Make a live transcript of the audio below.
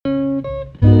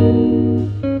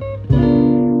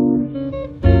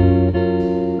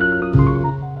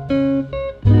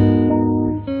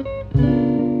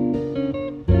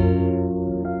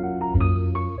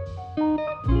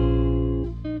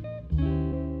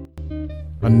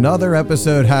Another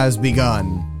episode has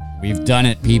begun. We've done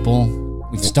it, people.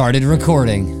 We've started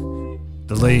recording.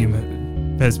 The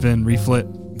lame has been reflit.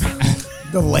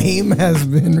 The lame has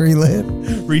been relit.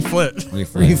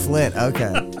 Reflit.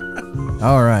 Okay.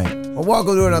 All right. Well,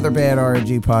 welcome to another Bad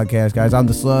RNG podcast, guys. I'm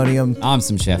the Slonium. I'm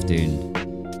some chef dude.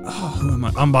 Oh, who am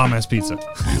I? I'm Bomb Ass Pizza.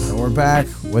 And we're back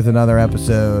with another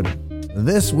episode.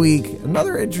 This week,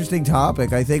 another interesting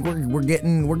topic. I think we're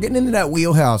getting into that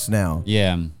wheelhouse now.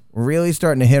 Yeah. We're really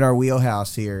starting to hit our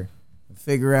wheelhouse here.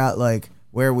 Figure out like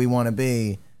where we want to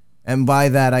be. And by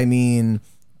that I mean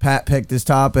Pat picked this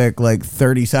topic like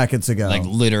 30 seconds ago. Like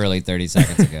literally 30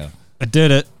 seconds ago. I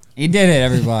did it. He did it,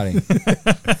 everybody.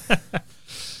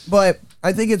 But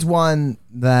I think it's one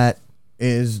that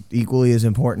is equally as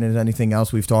important as anything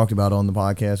else we've talked about on the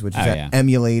podcast, which is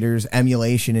emulators,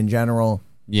 emulation in general.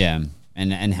 Yeah,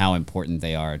 and how important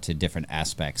they are to different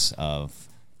aspects of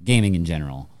gaming in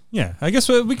general. Yeah, I guess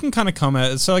we can kind of come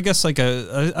at it. So I guess like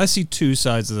I see two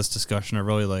sides of this discussion. Are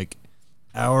really like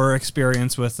our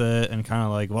experience with it and kind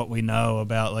of like what we know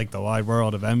about like the wide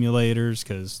world of emulators,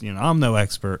 because I'm no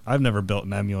expert. I've never built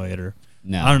an emulator.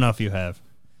 No, I don't know if you have.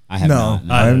 I have not.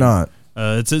 No, I have not.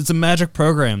 It's a magic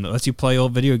program that lets you play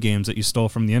old video games that you stole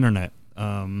from the internet.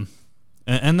 And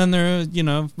then there,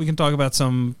 we can talk about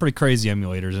some pretty crazy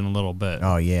emulators in a little bit.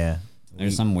 Oh yeah.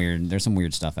 There's some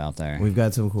weird stuff out there. We've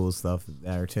got some cool stuff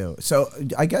there too. So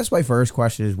I guess my first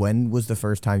question is, when was the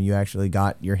first time you actually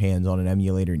got your hands on an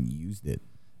emulator and used it?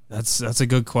 That's a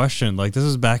good question. Like, this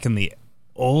is back in the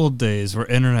old days where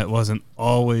internet wasn't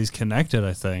always connected,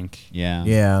 I think. Yeah.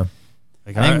 Yeah.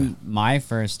 Like, I think my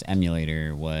first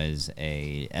emulator was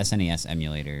a SNES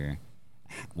emulator.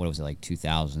 What was it, like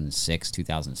 2006,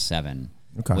 2007?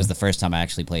 Okay. Was the first time I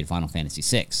actually played Final Fantasy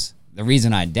VI. The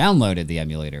reason I downloaded the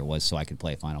emulator was so I could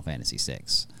play Final Fantasy VI.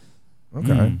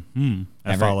 Okay.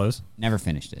 That follows. Never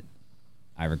finished it.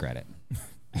 I regret it.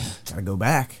 Gotta go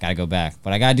back. Gotta go back.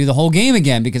 But I gotta do the whole game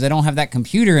again because I don't have that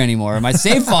computer anymore and my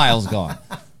save file's gone.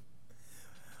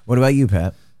 What about you,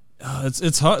 Pat?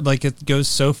 It's hard. Like, it goes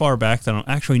so far back that I'm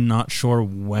actually not sure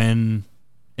when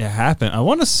it happened. I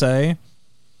want to say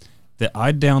that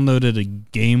I downloaded a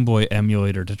Game Boy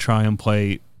emulator to try and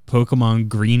play Pokemon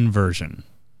Green version.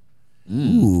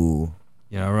 Ooh.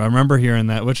 Yeah, I remember hearing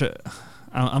that, which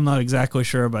I'm not exactly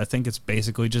sure, but I think it's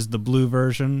basically just the blue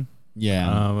version.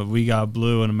 Yeah. We got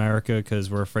blue in America because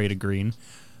we're afraid of green.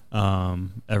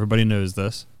 Everybody knows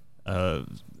this.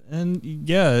 And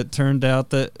yeah, it turned out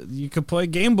that you could play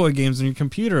Game Boy games on your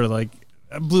computer. Like,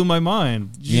 that blew my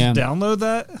mind. Did you just download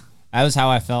that? That was how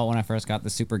I felt when I first got the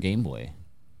Super Game Boy.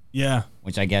 Yeah.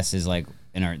 Which I guess is like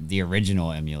the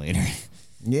original emulator.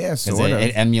 Yeah, Because sort of.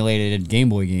 it emulated Game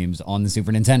Boy games on the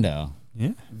Super Nintendo.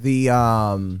 Yeah.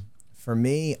 The for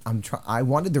me, I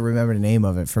wanted to remember the name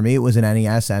of it. For me, it was an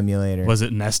NES emulator. Was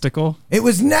it Nesticle? It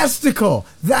was Nesticle.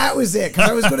 That was it. Because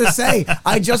I was going to say,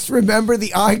 I just remember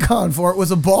the icon for it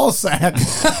was a ball sack.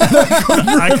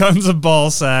 Icons of ball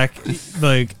sack.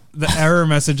 Like, the error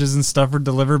messages and stuff are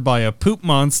delivered by a poop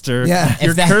monster. Yeah.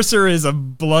 Your cursor is a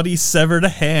bloody severed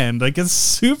hand. Like, it's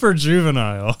super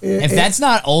juvenile. If that's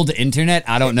not old internet,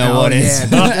 I don't know what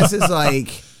is. Yeah, this is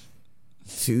like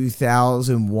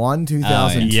 2001,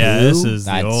 2002. Yeah, this is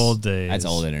the old days. That's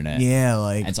old internet. Yeah,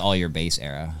 like That's all your base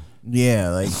era. yeah,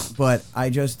 like. But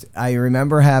I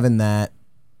remember having that,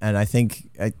 and I think,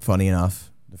 funny enough,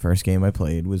 the first game I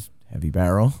played was Heavy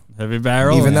Barrel. Heavy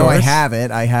Barrel. Even though I course. have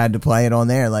it, I had to play it on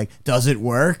there. Like, does it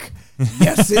work?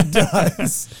 Yes, it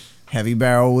does. Heavy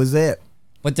Barrel was it.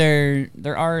 But there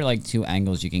are like two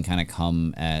angles you can kind of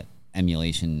come at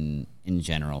emulation in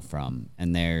general from.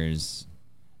 And there's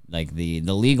like the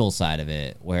legal side of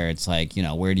it, where it's like,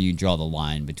 where do you draw the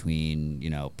line between,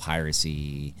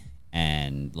 piracy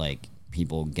and like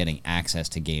people getting access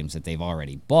to games that they've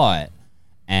already bought.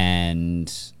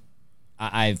 And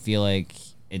I feel like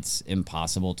it's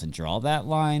impossible to draw that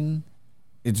line.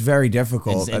 It's very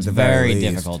difficult. It's at the very least.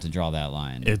 difficult to draw that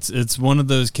line. It's one of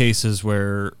those cases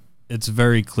where it's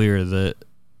very clear that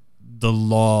the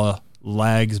law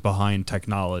lags behind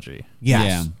technology. Yes.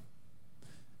 Yeah.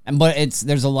 But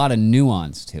there's a lot of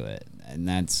nuance to it, and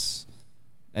that's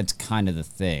kind of the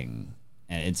thing.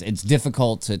 It's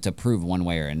difficult to prove one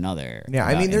way or another. Yeah,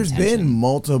 I mean, there's been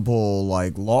multiple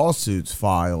like lawsuits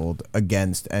filed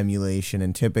against emulation,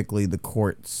 and typically the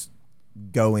courts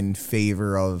go in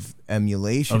favor of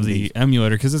emulation of the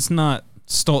emulator, because it's not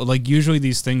like, usually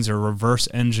these things are reverse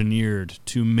engineered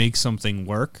to make something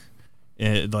work,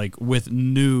 like with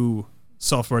new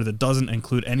software that doesn't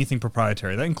include anything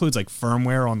proprietary. That includes like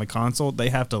firmware on the console. They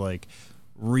have to like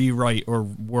rewrite or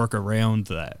work around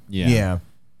that. Yeah.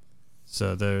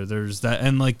 So there's that,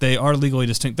 and like they are legally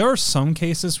distinct. There are some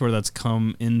cases where that's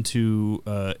come into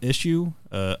issue.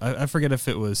 I forget if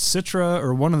it was Citra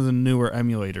or one of the newer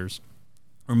emulators,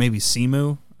 or maybe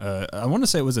Cemu. I want to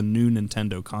say it was a new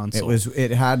Nintendo console.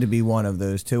 It had to be one of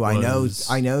those two. I know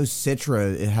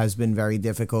Citra, it has been very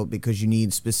difficult because you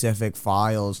need specific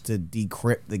files to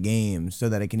decrypt the game so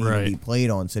that it can even be played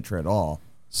on Citra at all.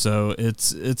 So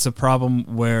it's a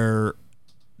problem where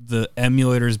the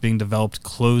emulator is being developed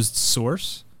closed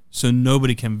source, so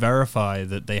nobody can verify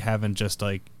that they haven't just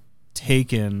like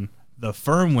taken the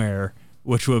firmware,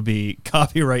 which would be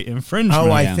copyright infringement.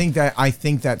 Oh, I think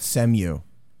that's Cemu.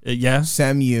 Yeah,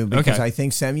 Cemu, because I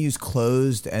think Cemu's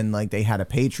closed, and like they had a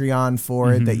Patreon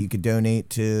for it that you could donate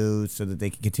to so that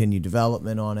they could continue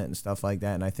development on it and stuff like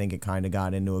that. And I think it kind of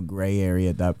got into a gray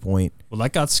area at that point. Well,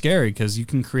 that got scary because you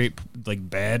can create like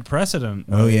bad precedent.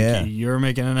 Oh, like, yeah. You're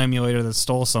making an emulator that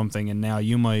stole something, and now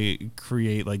you might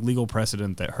create like legal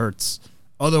precedent that hurts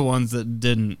other ones that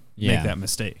didn't make that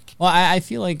mistake. Well, I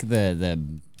feel like the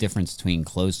difference between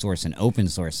closed source and open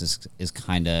source is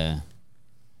kind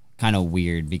of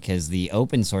weird, because the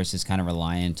open source is kind of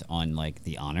reliant on like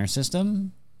the honor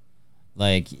system.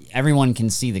 Like everyone can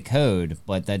see the code,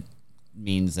 but that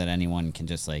means that anyone can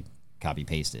just like copy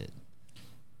paste it.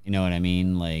 You know what I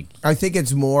mean? Like, I think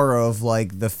it's more of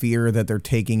like the fear that they're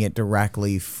taking it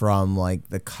directly from like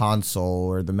the console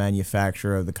or the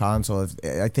manufacturer of the console.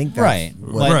 I think that's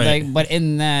but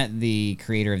in that, the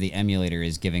creator of the emulator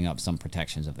is giving up some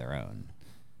protections of their own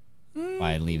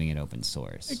by leaving it open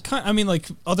source. I mean, like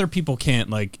other people can't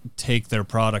like take their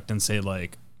product and say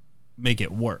like make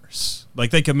it worse.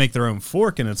 Like they could make their own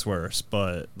fork and it's worse,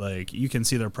 but like you can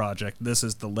see their project. This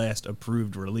is the last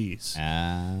approved release,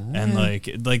 and like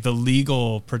the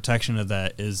legal protection of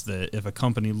that is that if a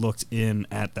company looked in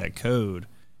at that code,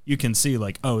 you can see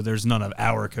like, oh, there's none of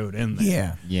our code in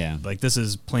there. Yeah. Like this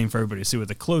is plain for everybody to see. With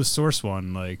the closed source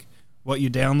one, like what you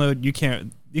download, you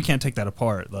can't take that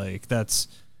apart. Like that's.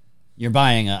 You're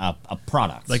buying a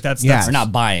product. Like that's or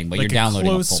not buying, but like you're downloading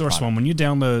a closed full source product. one. When you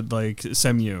download like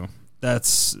Cemu,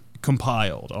 that's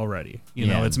compiled already. You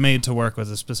know, it's made to work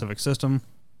with a specific system.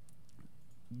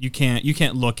 You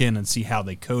can't look in and see how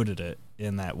they coded it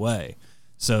in that way.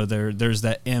 So there's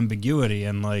that ambiguity,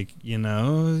 and like, you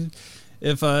know,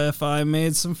 if I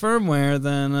made some firmware,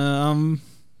 then I'm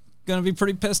gonna be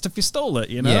pretty pissed if you stole it.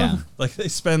 You know, Yeah. like they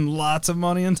spend lots of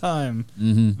money and time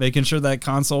making sure that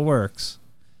console works.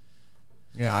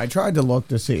 Yeah, I tried to look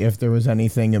to see if there was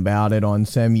anything about it on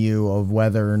Cemu of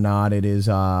whether or not it is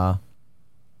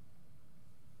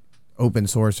open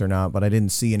source or not, but I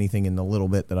didn't see anything in the little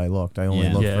bit that I looked. I only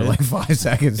looked for like 5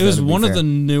 seconds. It was one of the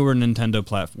newer Nintendo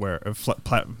flatwares.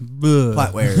 The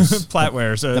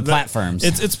platforms.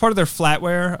 It's part of their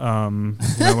flatware.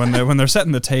 You know, when they're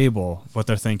setting the table, what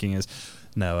they're thinking is,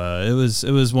 no, it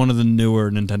was one of the newer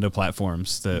Nintendo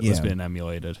platforms that was being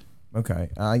emulated. Okay,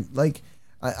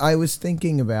 I was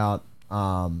thinking about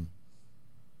when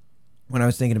I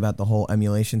was thinking about the whole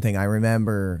emulation thing. I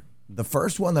remember the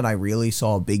first one that I really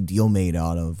saw a big deal made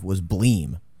out of was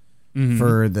Bleem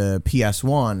for the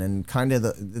PS1, and kind of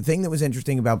the thing that was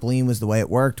interesting about Bleem was the way it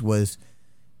worked was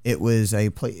it was a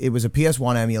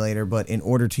PS1 emulator, but in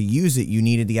order to use it, you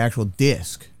needed the actual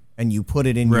disc, and you put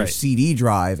it in your CD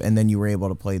drive, and then you were able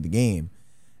to play the game.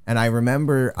 And I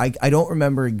remember, I don't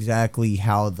remember exactly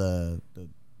how the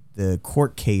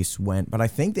court case went, but I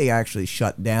think they actually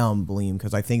shut down Bleem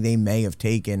because I think they may have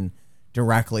taken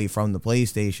directly from the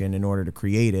PlayStation in order to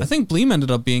create it. I think Bleem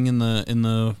ended up being in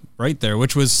the right there,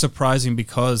 which was surprising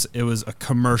because it was a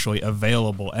commercially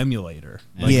available emulator.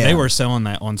 Like they were selling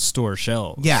that on store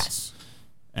shelves. Yes,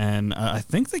 and I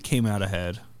think they came out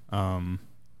ahead.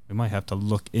 We might have to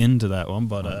look into that one,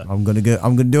 but I'm gonna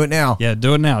do it now. Yeah,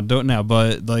 do it now.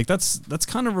 But like that's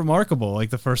kind of remarkable.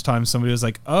 Like the first time somebody was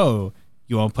like, "Oh,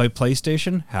 you want to play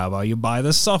PlayStation? How about you buy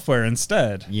this software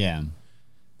instead?" Yeah.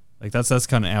 Like that's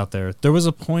kind of out there. There was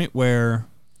a point where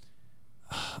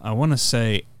I want to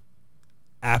say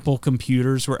Apple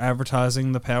computers were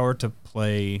advertising the power to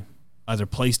play either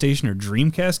PlayStation or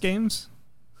Dreamcast games,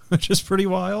 which is pretty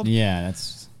wild. Yeah,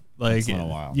 that's like a little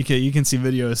wild. You can see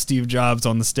video of Steve Jobs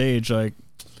on the stage like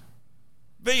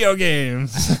video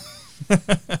games.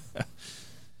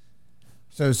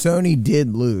 So Sony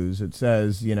did lose. It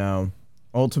says, you know,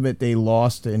 they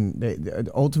lost, and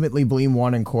ultimately Bleem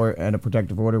won in court, and a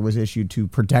protective order was issued to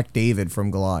protect David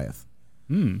from Goliath.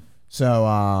 So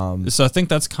I think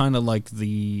that's kind of like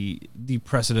the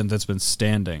precedent that's been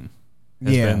standing.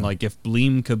 Has been like, if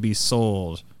Bleem could be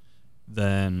sold,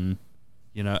 then,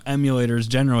 you know, emulators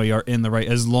generally are in the right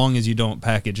as long as you don't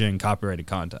package in copyrighted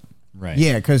content. Right.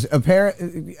 Yeah, because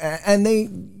and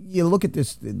you look at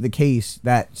the case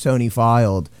that Sony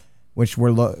filed, which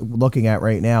we're looking at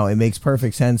right now. It makes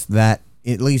perfect sense that,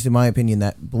 at least in my opinion,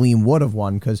 that Bleem would have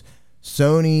won, because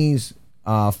Sony's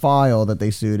file that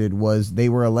they sued was they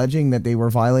were alleging that they were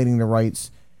violating the rights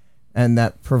and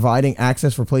that providing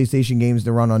access for PlayStation games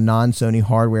to run on non-Sony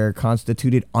hardware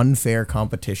constituted unfair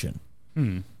competition.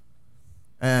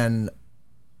 And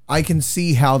I can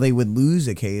see how they would lose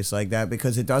a case like that,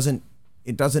 because it doesn't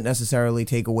necessarily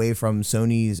take away from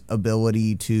Sony's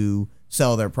ability to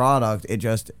sell their product.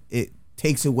 It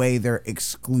takes away their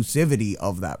exclusivity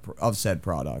of said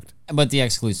product. But the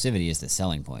exclusivity is the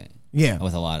selling point. Yeah.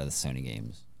 With a lot of the Sony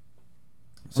games.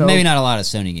 So Maybe not a lot of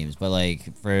Sony games, but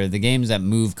like for the games that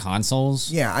move consoles,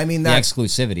 yeah, I mean the that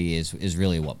exclusivity is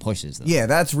really what pushes them. yeah,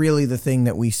 that's really the thing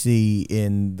that we see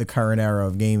in the current era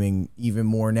of gaming. Even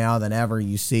more now than ever,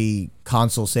 you see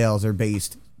console sales are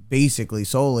based basically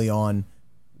solely on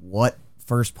what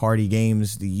first party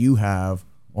games do you have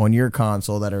on your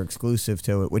console that are exclusive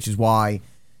to it, which is why,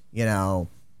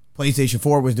 PlayStation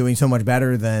 4 was doing so much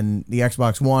better than the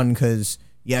Xbox One, because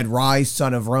you had Rise,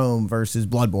 Son of Rome versus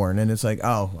Bloodborne, and it's like,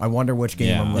 oh, I wonder which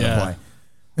game I'm going to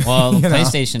play. Well,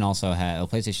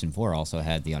 PlayStation 4 also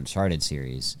had the Uncharted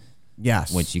series.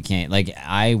 Yes. Which you can't, like,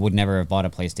 I would never have bought a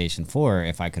PlayStation 4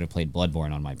 if I could have played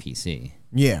Bloodborne on my PC.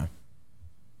 Yeah.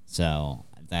 So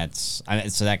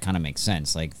so that kind of makes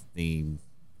sense. Like,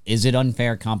 is it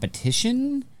unfair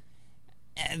competition?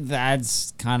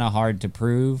 That's kind of hard to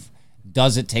prove.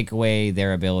 Does it take away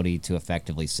their ability to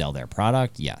effectively sell their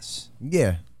product? Yes.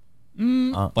 Yeah.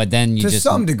 But then you to just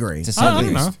some degree. to some I don't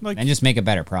degree, know, like- and just make a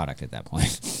better product at that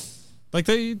point. Like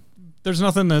there's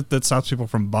nothing that stops people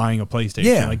from buying a PlayStation.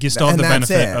 Yeah, Like you still have and the that's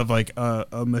benefit it. of like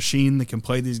a machine that can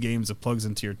play these games that plugs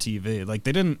into your TV. Like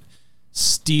they didn't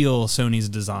steal Sony's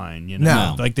design,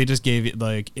 No. Like they just gave it,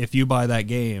 like, if you buy that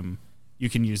game, you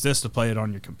can use this to play it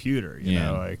on your computer. You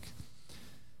know, like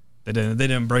they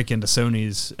didn't break into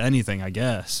Sony's anything, I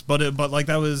guess. But like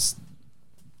that was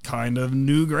kind of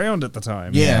new ground at the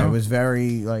time. Yeah, it was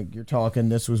very, like, you're talking,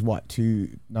 this was what,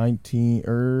 2019,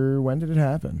 or when did it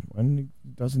happen? When,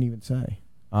 it doesn't even say.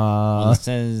 Well, it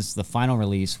says the final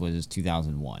release was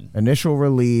 2001. Initial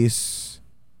release,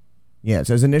 yeah, it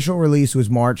says initial release was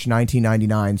March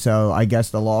 1999, so I guess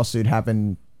the lawsuit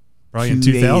happened Probably in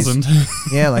 2 days- 2000.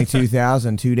 yeah, like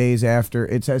 2000, 2 days after,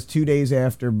 it says 2 days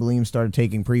after Bleem started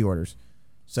taking pre-orders.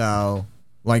 So,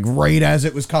 like, right as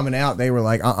it was coming out, they were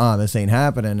like, this ain't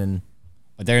happening, and...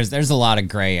 But there's a lot of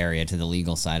gray area to the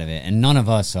legal side of it, and none of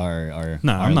us are I'm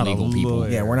not a legal people. lawyer.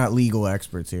 Yeah, we're not legal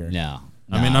experts here. No.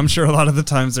 I mean, I'm sure a lot of the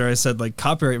times there I said like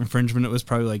copyright infringement, it was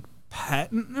probably like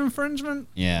patent infringement.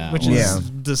 Yeah. Which well, is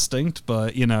distinct,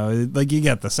 but like you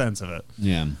get the sense of it.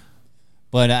 Yeah.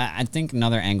 But I think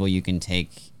another angle you can take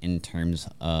in terms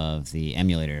of the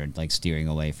emulator, like steering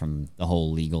away from the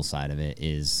whole legal side of it,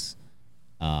 is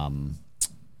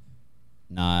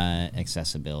not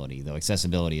accessibility, though.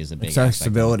 Accessibility is a big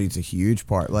Accessibility is a huge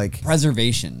part. Like,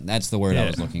 preservation. That's the word I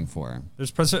was looking for.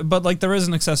 But like there is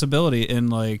an accessibility in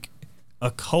like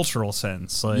a cultural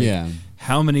sense. Like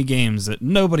how many games that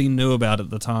nobody knew about at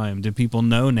the time do people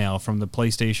know now from the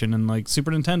PlayStation and like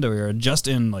Super Nintendo era, just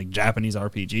in like Japanese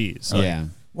RPGs? Like, Yeah.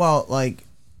 well, like,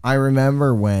 I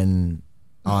remember when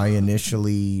I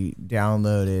initially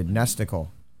downloaded Nesticle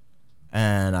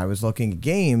and I was looking at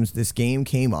games, this game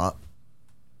came up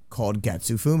called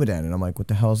Getsu Fumaden, and I'm like, what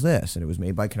the hell is this? And it was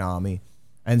made by Konami,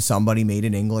 and somebody made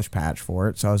an English patch for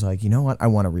it. So I was like, you know what? I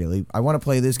want to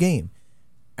play this game.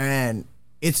 And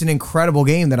it's an incredible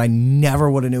game that I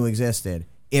never would have knew existed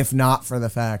if not for the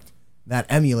fact that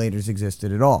emulators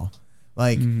existed at all.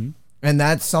 Like, and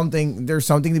that's something, there's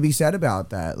something to be said about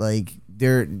that. Like,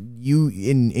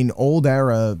 in old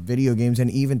era video games,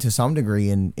 and even to some degree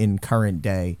in current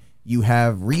day, you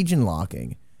have region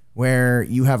locking, where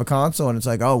you have a console and it's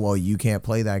like, oh, well, you can't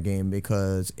play that game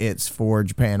because it's for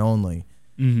Japan only.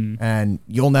 And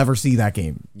you'll never see that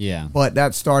game. Yeah. But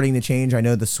that's starting to change. I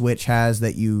know the Switch has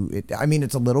that I mean,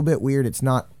 it's a little bit weird. It's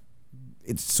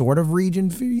sort of region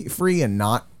free and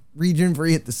not region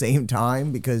free at the same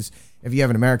time, because if you have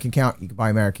an American account, you can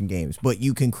buy American games, but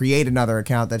you can create another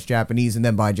account that's Japanese and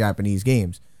then buy Japanese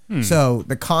games. So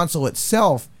the console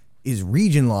itself is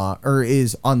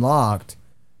is unlocked,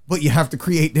 but you have to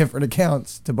create different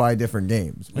accounts to buy different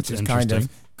games, which That's is kind of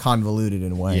interesting. convoluted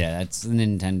in a way. Yeah, that's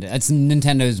Nintendo. That's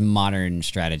Nintendo's modern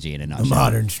strategy in a nutshell.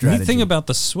 Modern The strategy. neat thing about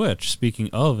the Switch, speaking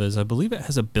of, is I believe it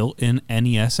has a built-in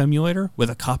NES emulator with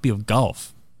a copy of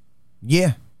Golf,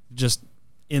 Yeah. just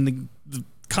in the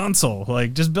console,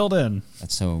 like just built in.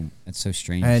 That's so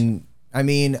strange. And I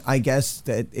mean, I guess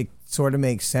that it sort of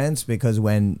makes sense because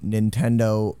when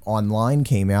Nintendo Online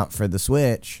came out for the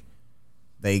Switch,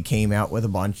 they came out with a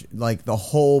bunch, like the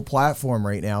whole platform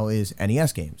right now is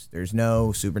NES games. There's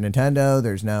no Super Nintendo,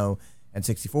 there's no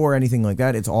N64, anything like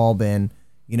that. It's all been,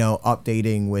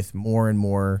 updating with more and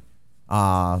more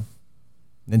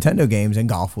Nintendo games, and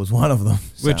golf was one of them.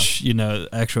 So. Which,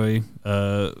 actually,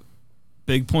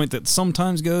 big point that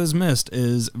sometimes goes missed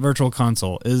is Virtual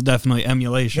Console is definitely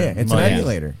emulation. Yeah, it's an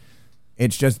emulator.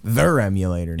 It's just their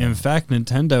emulator now. In fact,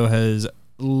 Nintendo has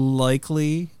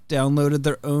likely downloaded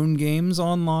their own games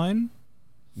online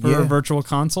for Virtual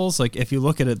Consoles. Like, if you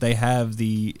look at it, they have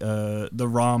the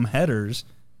ROM headers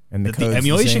and that the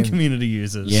emulation community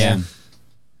uses. Yeah.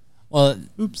 Well,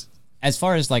 oops. As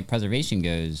far as like preservation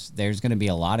goes, there's going to be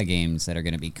a lot of games that are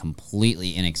going to be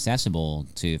completely inaccessible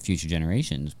to future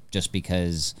generations just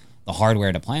because the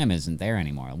hardware to play them isn't there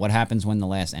anymore. What happens when the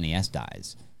last NES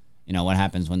dies? What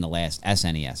happens when the last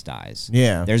SNES dies?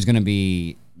 Yeah. There's going to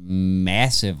be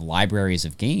massive libraries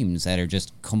of games that are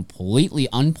just completely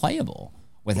unplayable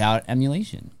without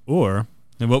emulation. Or,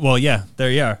 well, yeah, there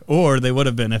you are. Or they would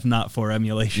have been if not for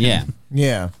emulation. Yeah.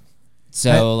 Yeah.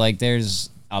 So, there's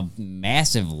a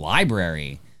massive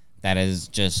library that is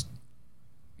just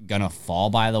gonna fall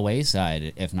by the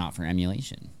wayside if not for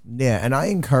emulation. Yeah, and I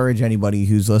encourage anybody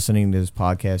who's listening to this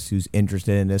podcast who's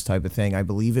interested in this type of thing. I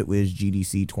believe it was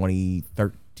GDC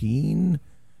 2013.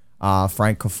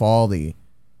 Frank Cafaldi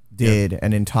did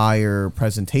an entire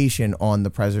presentation on the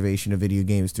preservation of video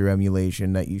games through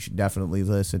emulation that you should definitely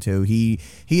listen to. He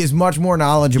is much more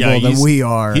knowledgeable than we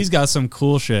are. He's got some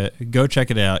cool shit. Go check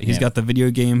it out. He's got the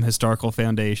Video Game Historical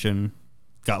Foundation.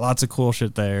 Got lots of cool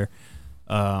shit there.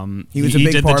 He was a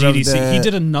big part of He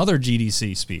did another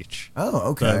GDC speech.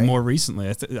 Oh, okay. More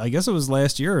recently. I guess it was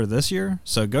last year or this year.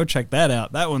 So go check that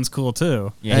out. That one's cool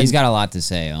too. Yeah, he's got a lot to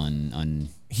say on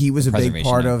he was a big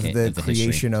part of the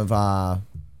creation of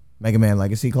Mega Man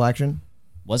Legacy Collection.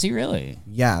 Was he really?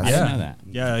 Yeah. I didn't know that.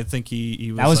 Yeah, I think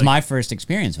he was. That was my first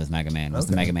experience with Mega Man, was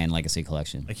the Mega Man Legacy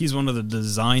Collection. Like, he's one of the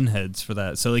design heads for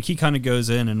that. So, like, he kind of goes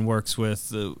in and works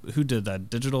with, who did that?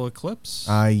 Digital Eclipse?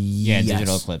 Yeah, yes.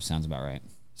 Digital Eclipse sounds about right.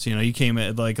 So, he came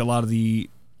at, like, a lot of the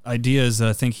ideas that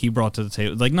I think he brought to the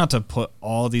table. Like, not to put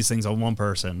all these things on one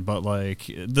person, but, like,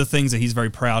 the things that he's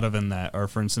very proud of in that are,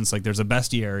 for instance, like, there's a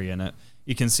bestiary in it.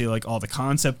 You can see, like, all the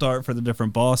concept art for the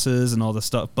different bosses and all the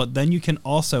stuff. But then you can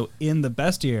also, in the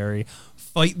bestiary,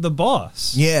 fight the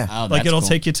boss. Yeah. Oh, like, it'll cool.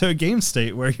 take you to a game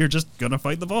state where you're just going to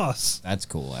fight the boss. That's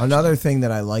cool. Actually. Another thing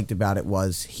that I liked about it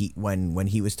was when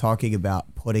he was talking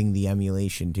about putting the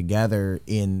emulation together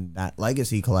in that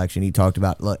Legacy Collection, he talked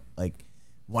about, like,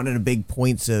 one of the big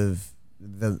points of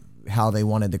how they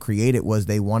wanted to create it was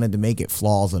they wanted to make it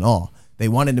flaws and all. They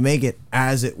wanted to make it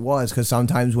as it was, because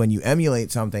sometimes when you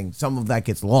emulate something, some of that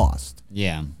gets lost.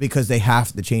 Yeah. Because they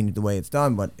have to change the way it's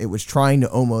done, but it was trying to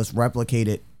almost replicate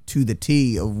it to the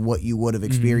T of what you would have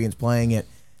experienced playing it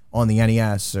on the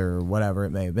NES or whatever it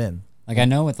may have been. Like, I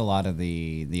know with a lot of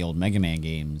the old Mega Man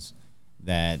games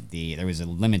that there was a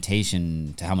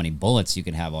limitation to how many bullets you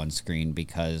could have on screen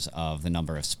because of the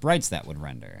number of sprites that would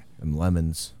render. Them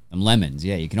lemons. Them lemons,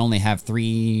 yeah. You can only have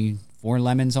 4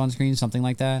 lemons on screen, something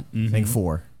like that. I think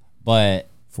 4. But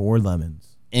 4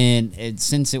 lemons. And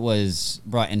since it was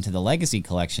brought into the Legacy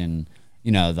Collection,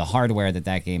 the hardware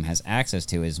that game has access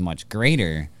to is much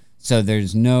greater. So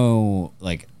there's no,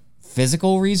 like,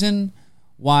 physical reason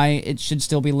why it should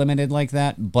still be limited like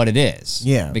that, but it is.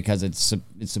 Yeah. Because it's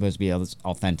supposed to be as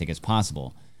authentic as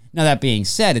possible. Now, that being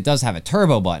said, it does have a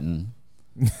turbo button.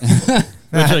 Which,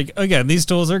 like, again, these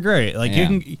tools are great. Like,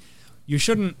 you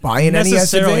shouldn't buy an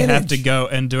necessarily NES have to go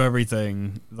and do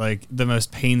everything like the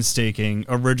most painstaking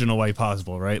original way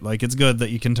possible, right? Like, it's good that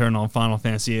you can turn on Final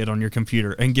Fantasy VIII on your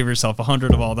computer and give yourself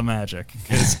 100 of all the magic,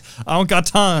 because I don't got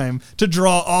time to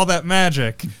draw all that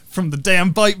magic from the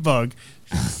damn bite bug.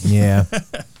 Yeah.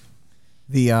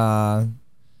 And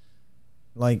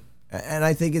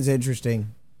I think it's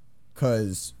interesting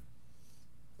because,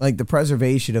 like, the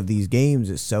preservation of these games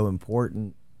is so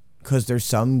important, because there's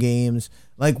some games,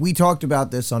 like we talked about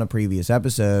this on a previous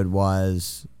episode,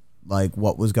 was like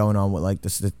what was going on with like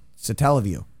the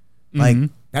Satellaview. Like,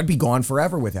 that'd be gone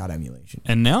forever without emulation.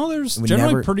 And now there's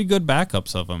generally pretty good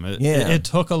backups of them. It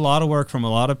took a lot of work from a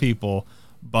lot of people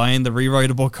buying the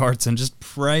rewritable carts and just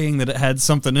praying that it had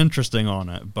something interesting on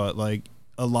it. But, like,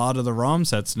 a lot of the ROM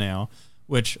sets now,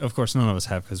 which of course none of us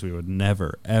have because we would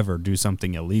never ever do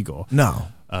something illegal. No.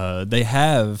 They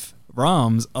have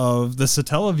ROMs of the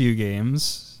Satellaview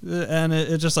games, and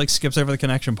it just, like, skips over the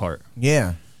connection part.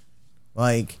 Yeah.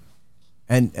 Like,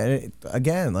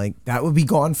 Again, like that would be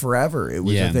gone forever. It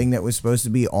was Yeah. a thing that was supposed to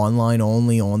be online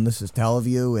only on the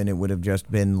Satellaview, and it would have just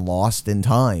been lost in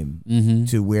time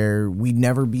to where we'd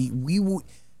never be.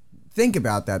 Think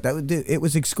about that. It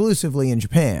was exclusively in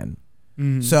Japan.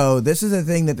 So this is a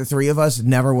thing that the three of us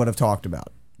never would have talked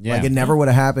about. Yeah. Like it never would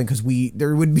have happened because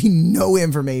there would be no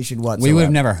information whatsoever. We would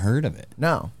have never heard of it.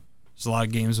 No. There's a lot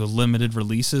of games with limited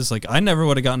releases. Like I never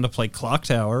would have gotten to play Clock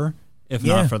Tower if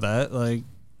Yeah. not for that. Like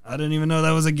I didn't even know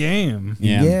that was a game.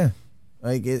 Yeah.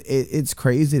 Like it's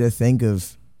crazy to think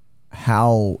of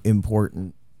how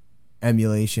important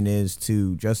emulation is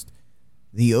to just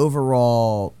the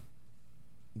overall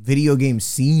video game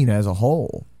scene as a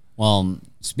whole. Well,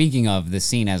 speaking of the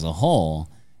scene as a whole,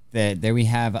 there we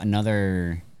have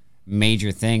another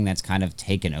major thing that's kind of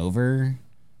taken over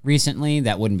recently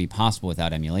that wouldn't be possible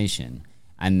without emulation,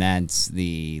 and that's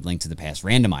the Link to the Past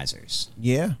randomizers.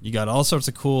 Yeah. You got all sorts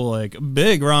of cool, like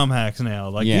big ROM hacks now.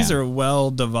 Like Yeah. these are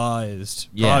well devised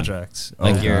Yeah. projects.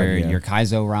 Like God, your yeah.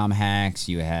 Kaizo ROM hacks,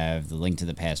 you have the Link to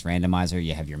the Past randomizer,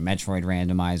 you have your Metroid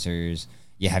randomizers,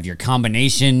 you have your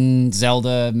combination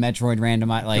Zelda Metroid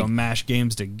randomizer, Go mash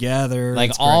games together. like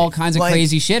It's all great. kinds of Like-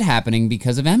 crazy shit happening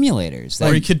because of emulators. Or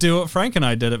That- you could do what Frank and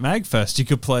I did at MagFest. You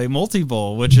could play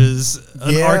Multi-Bowl, which is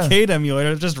an Yeah. arcade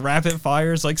emulator that just rapid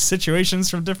fires like situations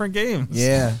from different games.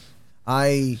 Yeah.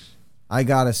 I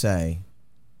gotta say,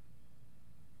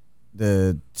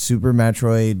 the Super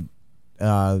Metroid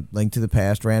Link to the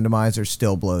Past randomizer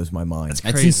still blows my mind. That's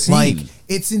That's crazy. insane. Like,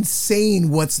 it's insane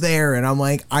what's there, and I'm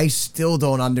like, I still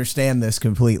don't understand this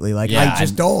completely. Like, Yeah, I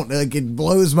just don't. Like, it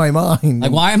blows my mind.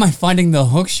 Like, why am I finding the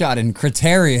hook shot in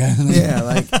Criteria? Yeah,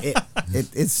 like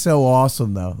it's so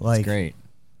awesome though. Like, Great.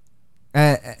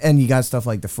 and you got stuff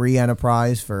like the free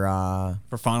Enterprise for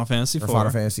Final Fantasy IV.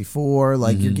 Final Fantasy IV.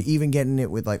 Like, you're even getting it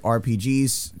with like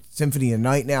RPGs. Symphony of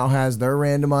Night now has their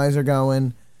randomizer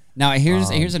going. Now, here's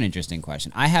an interesting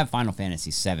question. I have Final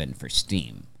Fantasy VII for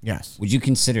Steam. Yes. Would you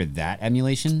consider that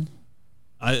emulation?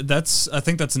 I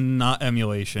think that's not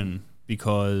emulation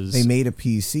because They made a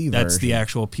PC version. that's the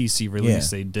actual PC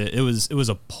release Yeah. they did. It was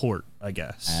a port, I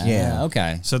guess. Yeah.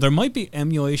 Okay. So there might be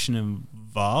emulation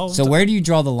involved. So where do you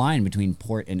draw the line between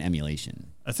port and emulation?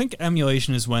 I think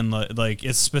emulation is when like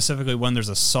it's specifically when there's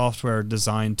a software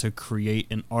designed to create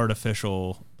an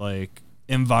artificial like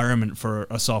environment for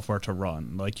a software to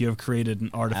run. Like you have created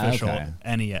an artificial Okay.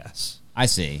 NES. I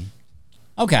see.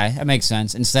 Okay, that makes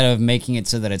sense. Instead of making it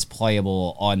so that it's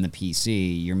playable on the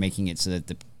PC, you're making it so that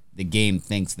the game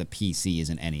thinks the PC is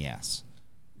an NES.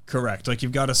 Correct. Like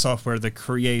you've got a software that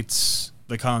creates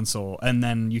the console, and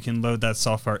then you can load that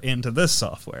software into this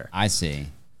software. I see.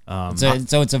 So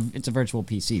it's a virtual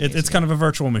PC. It's kind of a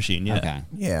virtual machine. Yeah. Okay.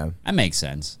 Yeah. That makes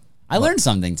sense. I learned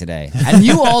something today, and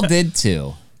you all did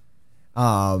too.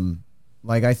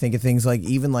 Like I think of things like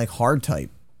even like hard type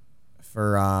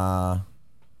for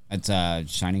It's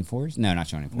Shining Force? No, not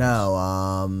Shining Force.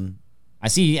 no I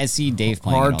see Dave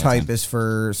playing it hard all the type time. is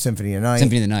for Symphony of Night.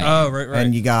 Symphony of the Night. Oh, right.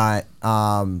 And you got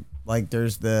like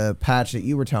there's the patch that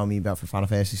you were telling me about for Final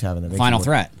Fantasy VII. That makes Final it more-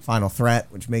 Threat. Final Threat,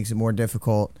 which makes it more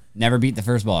difficult. Never beat the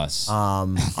first boss.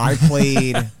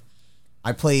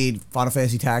 I played Final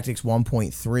Fantasy Tactics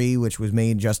 1.3, which was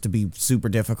made just to be super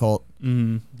difficult.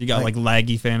 You got like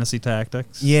laggy fantasy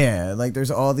tactics. Yeah, like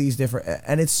there's all these different,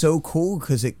 and it's so cool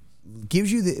because it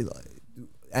gives you the,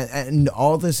 and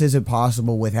all this isn't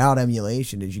possible without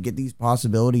emulation. Is you get these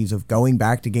possibilities of going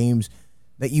back to games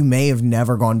that you may have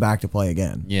never gone back to play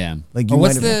again. yeah. like Or you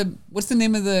what's might have- what's the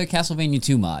name of the Castlevania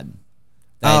 2 mod?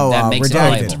 Redacted. it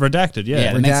playable. Redacted, yeah.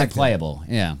 Yeah, it makes it Redacted. playable.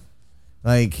 Yeah.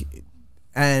 Like,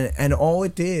 and all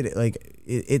it did, like,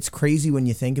 it's crazy when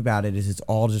you think about it. Is it's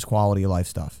all just quality of life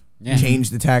stuff. Yeah. Change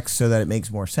the text so that it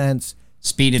makes more sense.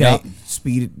 Speed it up.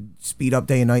 Speed up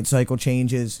day and night cycle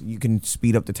changes. You can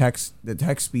speed up the text. The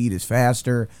text speed is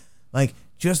faster. Like,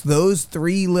 just those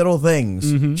three little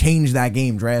things change that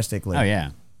game drastically. Oh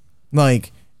yeah.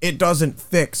 Like, it doesn't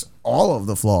fix all of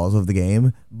the flaws of the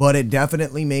game, but it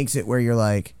definitely makes it where you're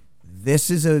like, this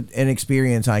is an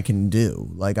experience I can do.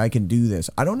 Like, I can do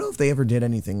this. I don't know if they ever did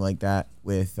anything like that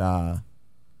with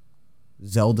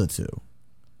Zelda 2.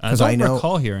 I 'Cause don't I know-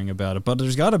 recall hearing about it, but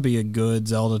there's got to be a good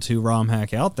Zelda 2 ROM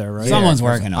hack out there, right? Someone's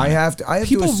working on I it. have to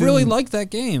People assume, really like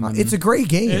that game. and it's a great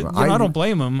game. it- I don't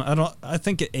blame them. I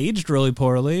think it aged really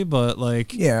poorly, but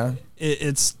like Yeah.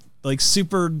 it's like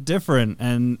super different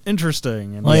and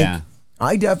interesting. And Like, Yeah.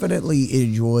 I definitely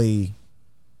enjoy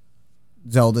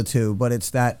Zelda 2, but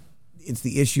it's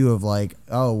the issue of like,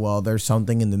 oh, well, there's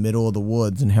something in the middle of the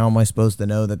woods, and how am I supposed to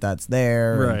know that that's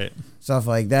there? and Right. Stuff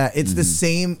like that. It's the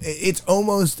same. It's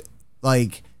almost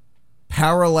like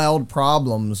paralleled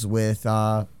problems with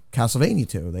Castlevania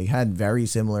 2. They had very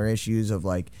similar issues of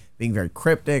like being very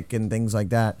cryptic and things like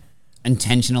that.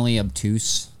 Intentionally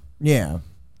obtuse. Yeah.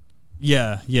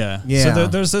 Yeah. So Yeah.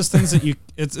 there's those things that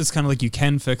it's kind of like you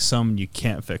can fix some and you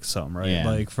can't fix some, right? Yeah.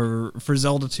 Like for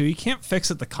Zelda 2, you can't fix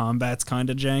it. The combat's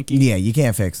kind of janky. Yeah, you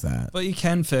can't fix that. But you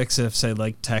can fix if, say,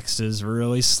 like, text is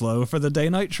really slow for the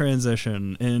day-night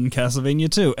transition in Castlevania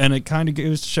 2. And it kind of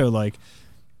goes to show, like,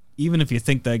 even if you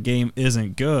think that game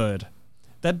isn't good,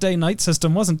 that day-night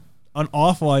system wasn't an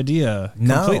awful idea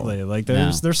completely. Like,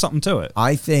 there's something to it.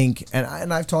 I think,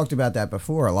 and I've talked about that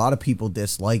before, a lot of people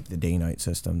dislike the day-night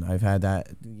system. I've had that,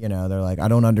 they're like, I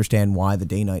don't understand why the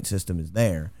day-night system is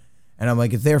there. And I'm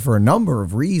like, it's there for a number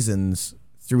of reasons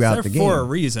throughout the game. For a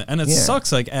reason. And it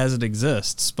sucks, like, as it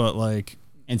exists, but, like...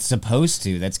 It's supposed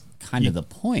to. That's kind of the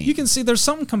point. You can see there's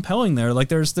something compelling there. Like,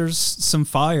 there's some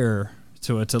fire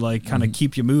to it to, like, kind of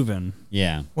keep you moving.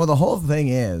 Yeah. Well, the whole thing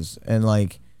is, and,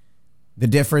 like, the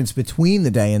difference between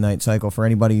the day and night cycle, for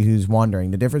anybody who's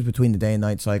wondering, the difference between the day and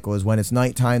night cycle is when it's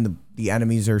nighttime, the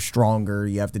enemies are stronger.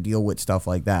 You have to deal with stuff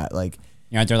like that. Like,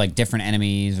 Aren't there like different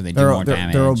enemies, or they do more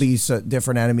damage? There will be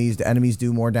different enemies. The enemies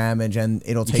do more damage, and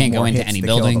it'll take more hits. You can't go into any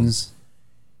buildings.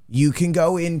 You can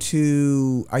go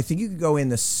into, I think you could go in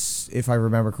the, if I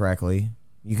remember correctly,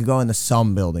 you could go into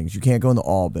some buildings. You can't go into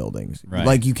all buildings. Right.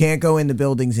 Like, you can't go into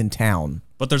buildings in town.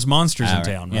 But there's monsters in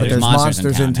town. Yeah, But there's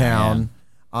monsters in town.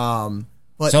 Yeah.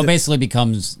 But so it basically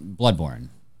becomes Bloodborne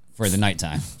for the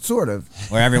nighttime. Sort of.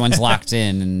 Where everyone's locked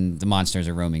in and the monsters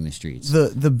are roaming the streets.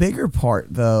 The bigger part,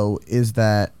 though, is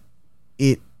that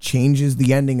it changes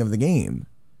the ending of the game.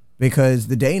 Because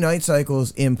the day-night cycle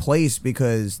is in place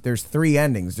because there's 3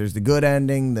 endings. There's the good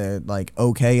ending, the like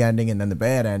okay ending, and then the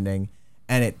bad ending.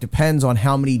 And it depends on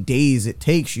how many days it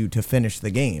takes you to finish the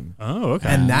game. Oh, okay.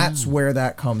 And that's where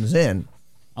that comes in.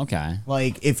 Okay.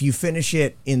 Like, if you finish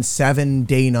it in 7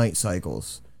 day-night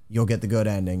cycles, you'll get the good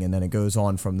ending, and then it goes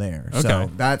on from there. Okay. So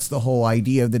that's the whole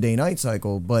idea of the day-night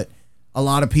cycle. But a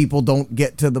lot of people don't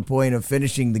get to the point of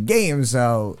finishing the game,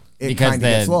 so it kind of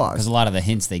gets lost. Because a lot of the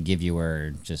hints they give you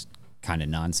are just kind of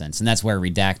nonsense. And that's where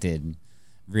Redacted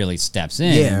really steps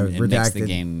in and makes the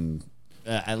game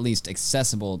at least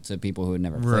accessible to people who had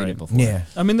never played it before. Yeah.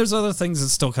 I mean, there's other things that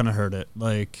still kind of hurt it.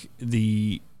 Like,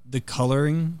 the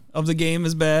coloring of the game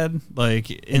is bad.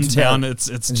 Like, in town, it's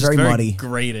just very muddy,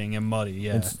 grating and muddy.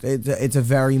 Yeah, it's a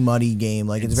very muddy game.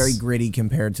 Like, it's very gritty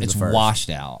compared to the first. It's washed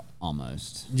out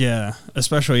almost. Yeah,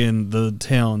 especially in the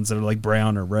towns that are like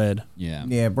brown or red.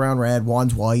 Yeah, brown, red.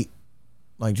 One's white,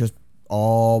 like just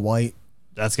all white.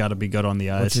 That's got to be good on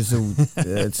the eyes. Which is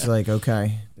it's like,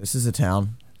 okay, this is a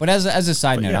town. But as a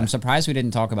side note, I'm surprised we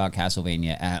didn't talk about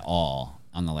Castlevania at all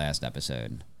on the last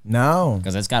episode. No,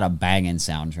 because it's got a banging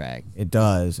soundtrack. It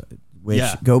does. Which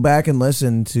go back and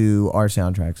listen to our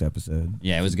soundtracks episode.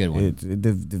 Yeah, it was a good one.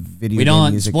 The video. We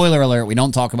don't. music. Spoiler alert: we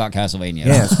don't talk about Castlevania.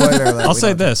 Yeah, spoiler alert. I'll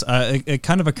say this: it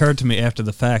kind of occurred to me after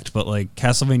the fact, but like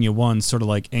Castlevania 1 sort of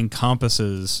like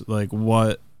encompasses like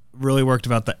what really worked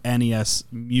about the NES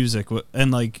music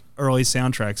and like early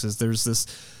soundtracks is there's this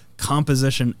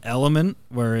composition element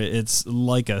where it's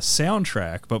like a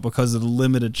soundtrack, but because of the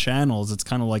limited channels, it's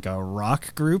kind of like a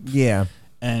rock group. Yeah.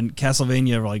 And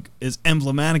Castlevania like is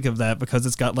emblematic of that because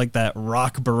it's got like that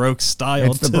rock baroque style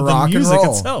it's to the the music and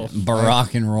roll. itself.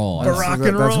 Baroque and roll. That's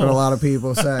what a lot of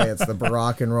people say. It's the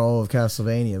Baroque and roll of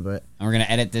Castlevania, but and we're gonna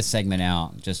edit this segment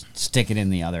out. Just stick it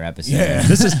in the other episode. Yeah.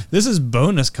 This is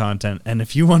bonus content, and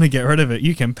if you want to get rid of it,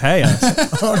 you can pay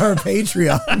us on our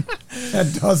Patreon.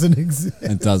 That doesn't exist.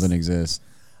 It doesn't exist.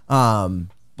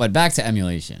 But back to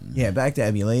emulation. Yeah, back to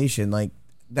emulation. Like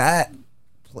that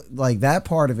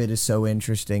part of it is so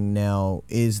interesting now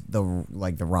is the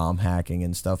ROM hacking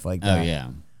and stuff like that. Oh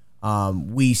yeah.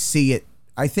 We see it,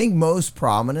 I think most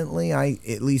prominently,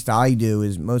 at least I do,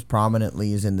 is most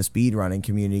prominently is in the speedrunning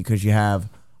community because you have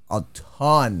a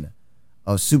ton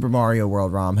of Super Mario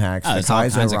World ROM hacks, the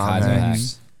Kaizo ROM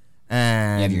hacks.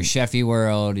 And you have your Sheffy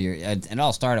World, it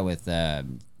all started with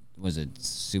was it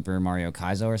Super Mario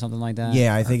Kaizo or something like that?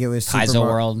 Yeah, I think it was Kaizo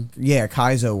World. Yeah,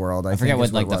 Kaizo World. I forget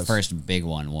what the first big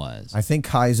one was. I think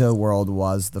Kaizo World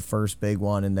was the first big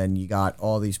one, and then you got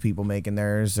all these people making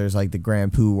theirs. There's like the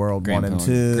Grand Poo World 1 and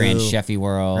 2, Grand Sheffy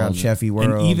World,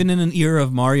 and even in an era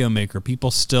of Mario Maker,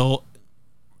 people still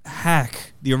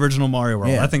hack the original Mario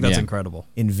World. Yeah. I think that's incredible.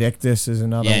 Invictus is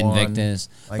another one. Yeah, Invictus.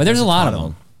 But there's a lot of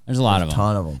them. There's a lot of them.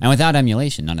 Ton of them. And without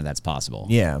emulation, none of that's possible.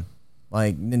 Yeah.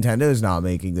 Like, Nintendo's not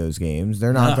making those games.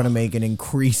 They're not going to make an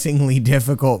increasingly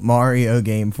difficult Mario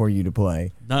game for you to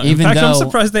play. No, in fact, I'm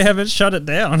surprised they haven't shut it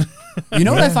down. You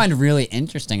know what I find really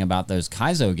interesting about those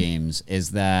Kaizo games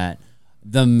is that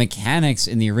the mechanics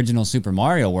in the original Super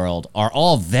Mario World are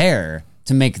all there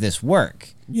to make this work.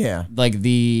 Yeah. Like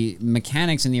the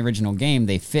mechanics in the original game,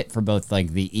 they fit for both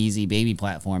like the easy baby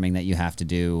platforming that you have to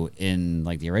do in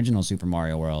like the original Super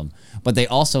Mario World, but they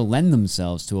also lend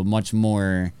themselves to a much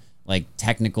more like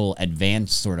technical,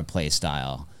 advanced sort of play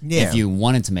style. Yeah. If you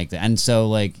wanted to make that, and so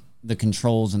like the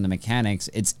controls and the mechanics,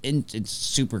 it's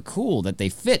super cool that they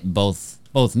fit both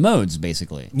modes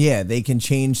basically. Yeah, they can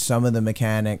change some of the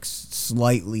mechanics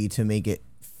slightly to make it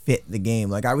fit the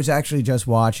game. Like I was actually just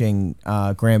watching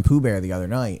Grand Pooh Bear the other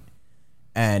night,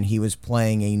 and he was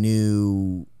playing a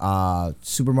new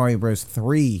Super Mario Bros.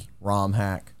 3 ROM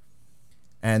hack,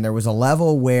 and there was a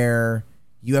level where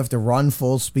you have to run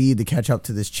full speed to catch up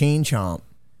to this Chain Chomp,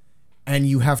 and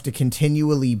you have to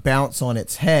continually bounce on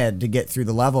its head to get through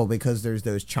the level because there's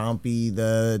those Chompy,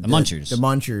 the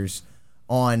munchers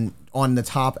on the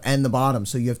top and the bottom.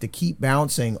 So you have to keep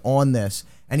bouncing on this,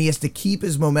 and he has to keep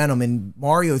his momentum in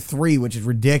Mario 3, which is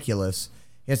ridiculous.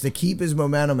 He has to keep his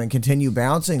momentum and continue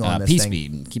bouncing on this thing.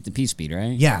 P-speed. Keep the P-speed,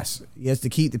 right? Yes, he has to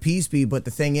keep the P-speed, but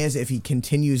the thing is, if he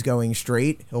continues going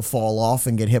straight, he'll fall off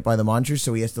and get hit by the munchers,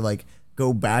 so he has to like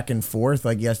go back and forth.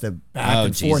 Like he has to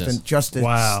forth and just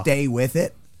to stay with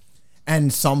it.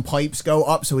 And some pipes go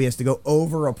up, so he has to go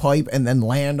over a pipe and then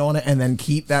land on it and then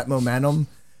keep that momentum.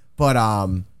 But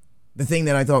the thing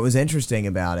that I thought was interesting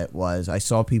about it was I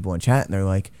saw people in chat and they're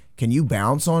like, can you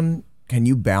bounce on Chain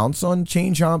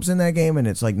Chomps in that game? And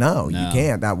it's like, no, you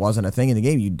can't. That wasn't a thing in the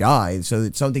game. You died. So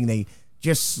it's something they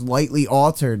just slightly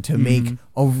altered to make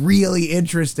a really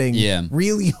interesting,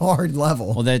 really hard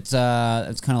level. Well, that's kind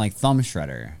of like Thumb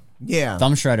Shredder. Yeah.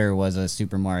 Thumb Shredder was a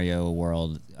Super Mario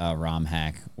World ROM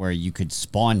hack where you could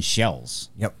spawn shells.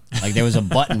 Yep. Like there was a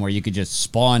button where you could just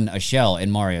spawn a shell in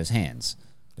Mario's hands.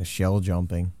 The shell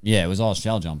jumping. Yeah, it was all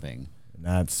shell jumping.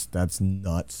 That's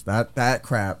nuts. That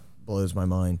crap blows my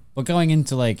mind. But going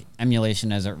into like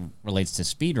emulation as it relates to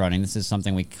speedrunning, this is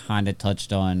something we kind of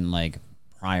touched on like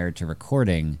prior to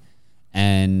recording,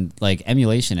 and like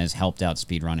emulation has helped out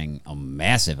speedrunning a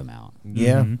massive amount.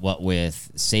 Yeah. What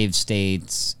with save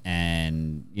states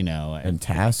and and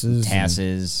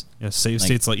TASes. Yeah, save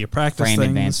states let you practice frame things.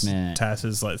 Advancement.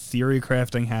 TASes let theory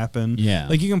crafting happen. Yeah.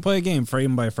 Like you can play a game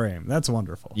frame by frame. That's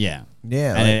wonderful. Yeah.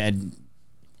 Yeah. And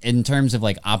in terms of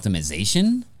like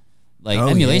optimization, like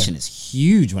emulation is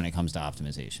huge when it comes to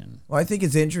optimization. Well, I think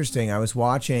it's interesting. I was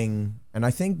watching, and I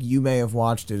think you may have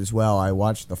watched it as well. I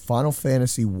watched the Final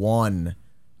Fantasy 1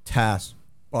 task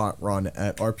bot run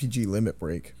at RPG Limit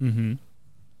Break. Mm-hmm.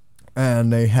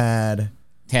 And they had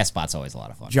TaskBot's always a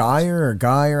lot of fun. Gyre or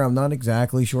Geyer, I'm not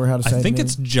exactly sure how to say it. I think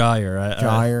it's Gyre.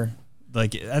 Gyre.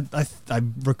 Like I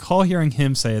recall hearing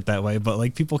him say it that way, but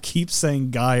like people keep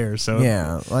saying Geyer, so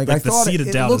yeah, like I the thought seed of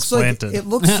doubt looks is like planted. it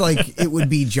looks like it would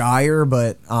be Gyre,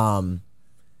 but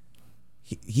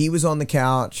he was on the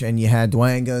couch and you had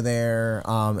Dwango there,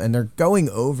 and they're going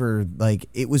over like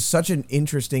it was such an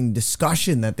interesting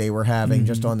discussion that they were having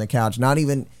just on the couch.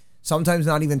 Sometimes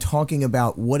not even talking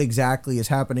about what exactly is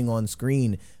happening on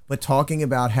screen, but talking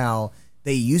about how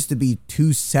they used to be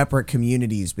two separate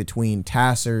communities between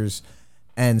tassers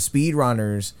and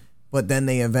speedrunners, but then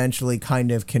they eventually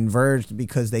kind of converged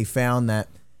because they found that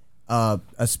a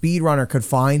speedrunner could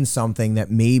find something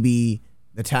that maybe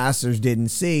the tassers didn't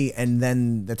see, and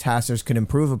then the tassers could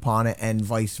improve upon it, and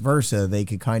vice versa. They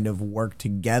could kind of work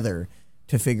together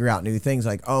to figure out new things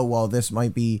like, oh, well, there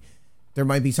might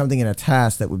be something in a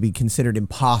task that would be considered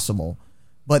impossible,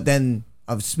 but then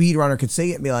a speedrunner could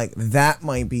see it and be like, that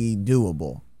might be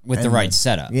doable. With the right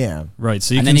setup. Yeah. Right.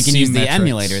 So you and can then you can see use the metrics.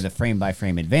 emulator, the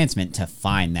frame-by-frame advancement, to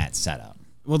find that setup.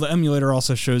 Well, the emulator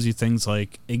also shows you things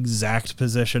like exact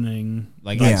positioning,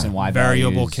 Like X and Y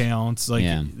variable values. counts. Like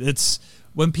it's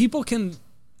when people can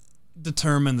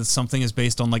determine that something is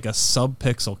based on like a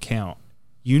sub-pixel count,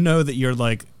 you know that you're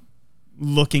like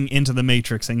looking into the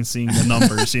matrix and seeing the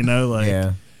numbers, like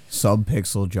yeah,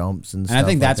 sub-pixel jumps and stuff. And I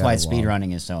think that's why like that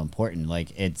speedrunning is so important. Like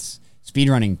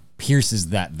speedrunning pierces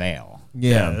that veil.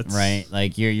 Yeah, right.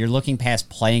 Like you're looking past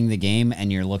playing the game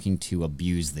and you're looking to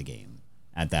abuse the game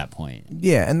at that point.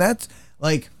 Yeah, and that's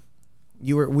like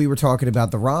we were talking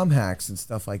about the ROM hacks and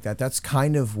stuff like that. That's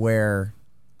kind of where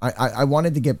I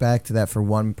wanted to get back to that for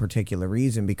one particular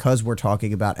reason, because we're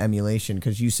talking about emulation,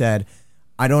 because you said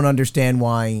I don't understand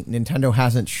why Nintendo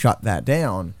hasn't shut that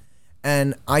down.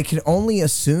 And I can only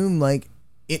assume like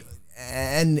it,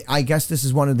 and I guess this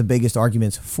is one of the biggest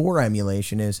arguments for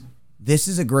emulation is this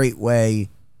is a great way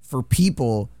for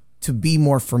people to be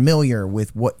more familiar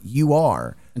with what you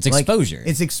are. It's exposure.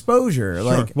 It's exposure. Sure.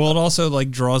 Like, well, it also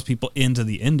like draws people into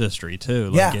the industry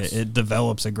too. Like Yes. it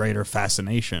develops a greater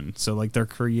fascination. So like they're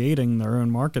creating their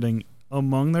own marketing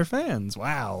among their fans.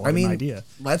 Wow, what an idea.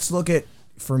 let's look at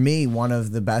for me, one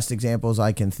of the best examples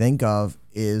I can think of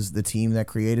is the team that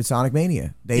created Sonic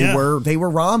Mania. They were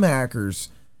ROM hackers,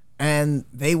 and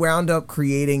they wound up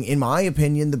creating, in my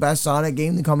opinion, the best Sonic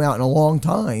game to come out in a long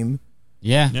time.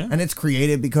 Yeah. And it's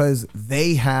created because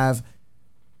they have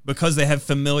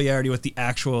familiarity with the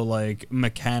actual like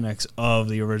mechanics of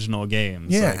the original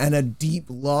games. Yeah, like, and a deep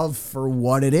love for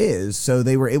what it is. So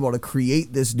they were able to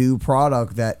create this new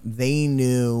product that they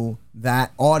knew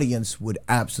that audience would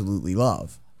absolutely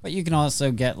love. But you can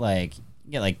also get like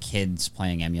kids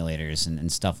playing emulators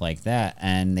and stuff like that,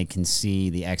 and they can see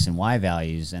the X and Y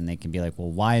values, and they can be like,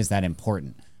 well, why is that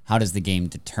important? How does the game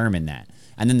determine that?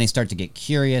 And then they start to get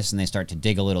curious, and they start to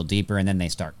dig a little deeper, and then they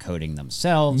start coding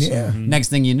themselves. Yeah. Next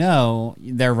thing you know,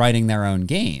 they're writing their own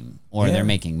game, or they're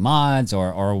making mods,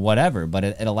 or whatever. But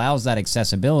it allows that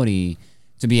accessibility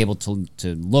to be able to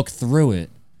look through it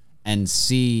and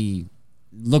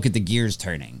look at the gears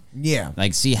turning. Yeah.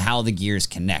 Like, see how the gears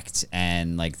connect,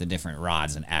 and like the different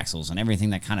rods and axles and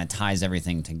everything that kind of ties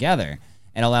everything together.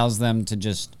 It allows them to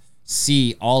just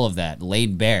see all of that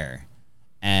laid bare,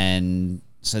 and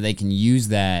so they can use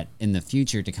that in the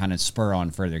future to kind of spur on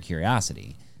further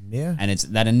curiosity. Yeah. And it's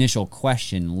that initial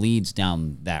question leads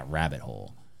down that rabbit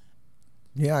hole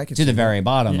Yeah, I can to see the very that.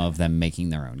 bottom of them making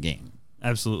their own game.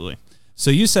 Absolutely. So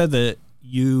you said that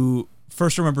you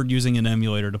first remembered using an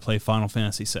emulator to play Final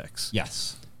Fantasy VI.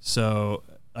 Yes. So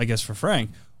I guess for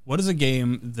Frank, what is a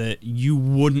game that you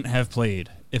wouldn't have played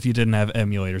if you didn't have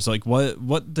emulators? Like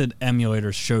what did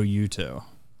emulators show you to?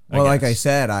 Well, like I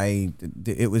said,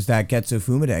 it was that Getsu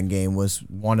Fumiden game was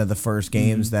one of the first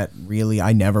games that really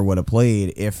I never would have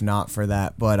played if not for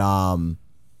that. But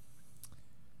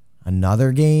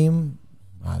another game,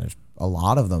 there's a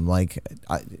lot of them. Like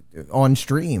on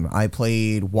stream, I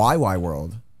played YY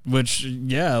World. Which,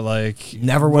 yeah, like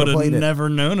Never would have played it. Never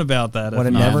known about that. Would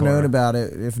have never known about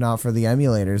it if not for the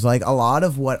emulators. Like a lot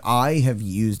of what I have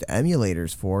used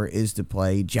emulators for is to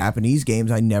play Japanese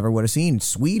games I never would have seen.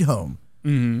 Sweet Home.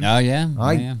 Mm-hmm. Oh,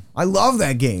 yeah. I love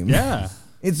that game. Yeah.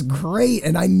 It's great,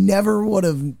 and I never would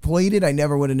have played it. I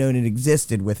never would have known it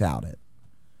existed without it.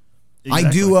 Exactly.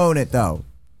 I do own it, though.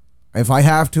 If I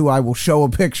have to, I will show a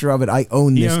picture of it. I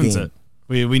own He this owns game.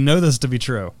 it. We know this to be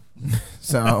true.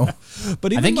 So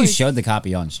But I even think like, you showed the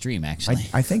copy on stream, actually.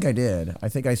 I think I did. I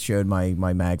think I showed my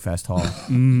MagFest haul.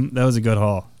 that was a good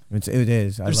haul. It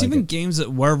is. I There's like even it. games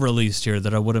that were released here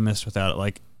that I would have missed without it.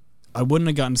 Like, I wouldn't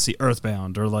have gotten to see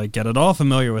Earthbound or like get at all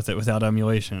familiar with it without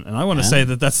emulation. And I want to say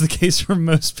that that's the case for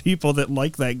most people that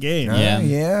like that game. Yeah.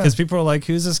 Yeah. Because people are like,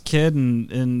 who's this kid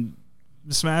in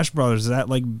Smash Brothers? Is that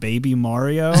like Baby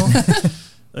Mario?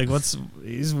 Like,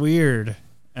 he's weird.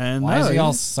 And Why no, is he all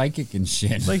he's- psychic and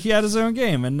shit? like, he had his own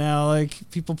game, and now like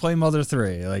people play Mother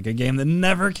 3, like a game that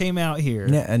never came out here.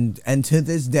 Yeah, and to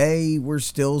this day, we're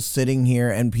still sitting here,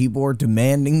 and people are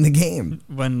demanding the game.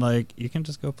 When like you can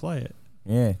just go play it.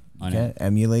 Yeah, I know.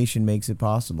 emulation makes it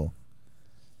possible.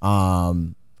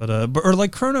 But or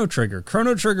like Chrono Trigger.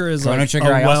 Chrono Trigger is Chrono like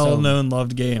Trigger, a I also- well-known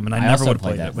loved game, and I I never also would have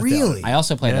played played that. it. Really? I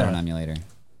also played that Yeah. on emulator.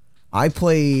 I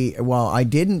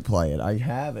didn't play it. I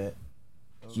have it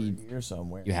over here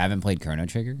somewhere. You haven't played Chrono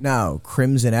Trigger? No,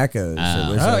 Crimson Echoes. Oh.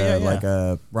 It was yeah. like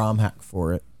a ROM hack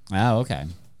for it, Oh, okay.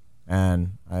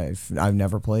 and I've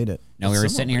never played it. No, we were similar.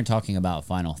 sitting here talking about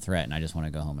Final Threat, and I just want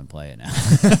to go home and play it now.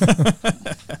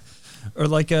 Or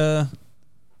like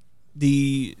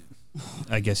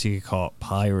I guess you could call it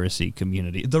piracy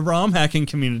community. The ROM hacking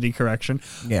community, correction,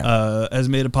 has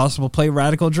made it possible to play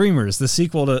Radical Dreamers,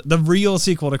 the real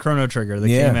sequel to Chrono Trigger that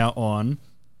came out on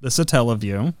the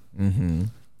Satellaview. Mm-hmm.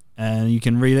 And you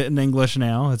can read it in English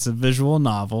now. It's a visual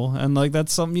novel, and like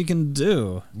that's something you can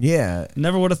do. Yeah,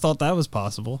 Never would have thought that was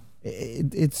possible.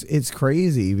 it's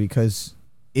crazy because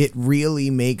it really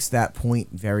makes that point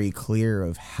very clear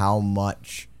of how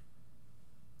much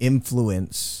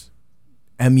influence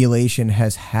emulation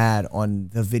has had on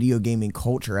the video gaming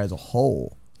culture as a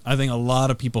whole. I think a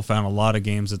lot of people found a lot of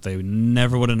games that they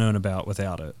never would have known about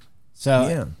without it. So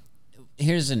Yeah.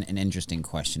 here's an interesting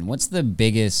question. What's the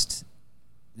biggest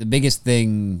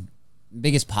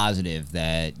positive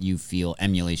that you feel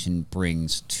emulation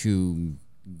brings to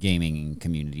gaming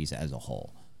communities as a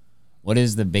whole? What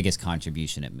is the biggest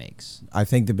contribution it makes? I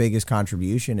think the biggest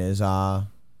contribution is I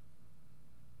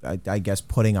guess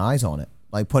putting eyes on it.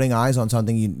 Like putting eyes on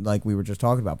something you, like we were just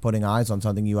talking about, putting eyes on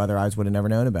something you otherwise would have never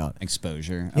known about.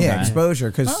 Exposure. Yeah, Okay. exposure.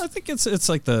 Because I think it's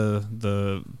like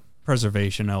the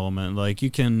preservation element. Like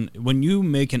when you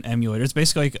make an emulator, it's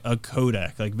basically like a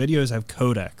codec. Like videos have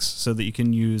codecs so that you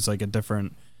can use like a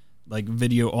different like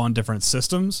video on different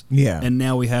systems. Yeah. And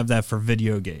now we have that for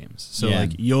video games. So Yeah.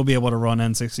 like you'll be able to run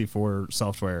N64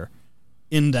 software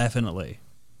indefinitely.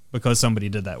 because somebody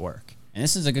did that work? And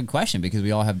this is a good question because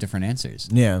we all have different answers.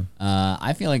 Yeah.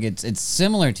 I feel like it's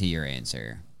similar to your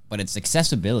answer, but it's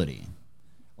accessibility.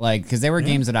 Like, because there were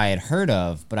games that I had heard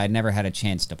of, but I'd never had a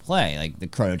chance to play, like the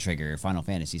Chrono Trigger, Final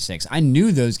Fantasy VI. I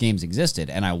knew those games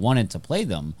existed, and I wanted to play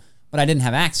them, but I didn't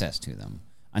have access to them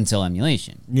until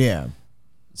emulation. Yeah.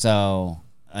 So,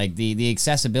 like, the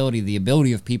accessibility, the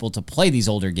ability of people to play these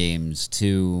older games,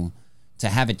 to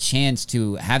have a chance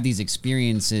to have these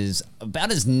experiences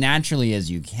about as naturally as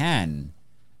you can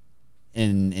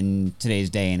in today's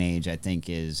day and age, I think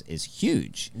is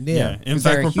huge. Yeah. In Is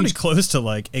fact, there a we're pretty huge- close to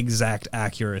like exact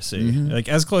accuracy, like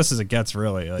as close as it gets,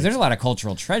 really. Like, There's a lot of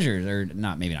cultural treasures, or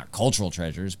maybe not cultural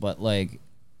treasures, but like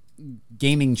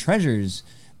gaming treasures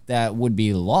that would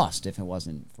be lost if it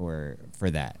wasn't for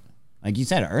that. Like you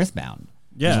said, Earthbound.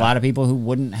 There's a Yeah. lot of people who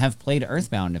wouldn't have played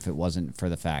Earthbound if it wasn't for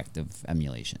the fact of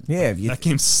emulation. Yeah. If you that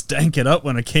game stank it up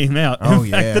when it came out. Oh,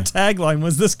 In fact, yeah. the tagline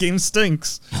was "This game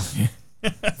stinks."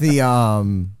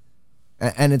 And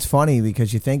it's funny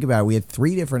because you think about it, we had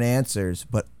 3 different answers,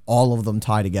 but all of them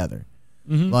tie together.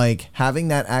 Like having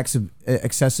that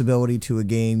accessibility to a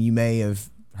game you may have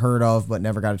heard of but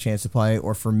never got a chance to play,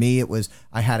 or for me it was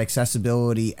I had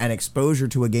accessibility and exposure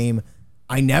to a game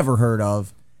I never heard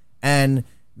of. And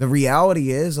the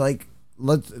reality is, like,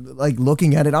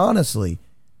 looking at it honestly,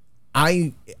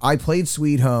 I played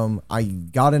Sweet Home. I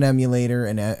got an emulator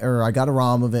or I got a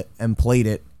ROM of it and played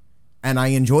it, and I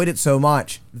enjoyed it so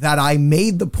much that I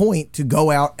made the point to go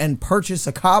out and purchase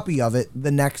a copy of it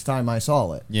the next time I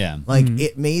saw it. Yeah. Like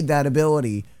it made that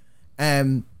ability,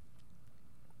 and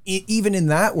even in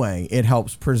that way, it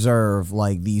helps preserve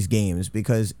like these games,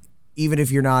 because even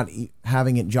if you're not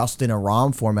having it just in a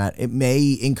ROM format, it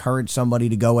may encourage somebody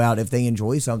to go out if they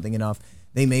enjoy something enough.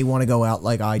 They may want to go out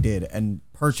like I did and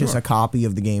purchase a copy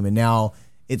of the game, and now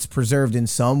it's preserved in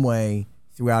some way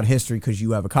throughout history because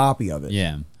you have a copy of it.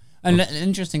 Yeah. An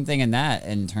interesting thing in that,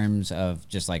 in terms of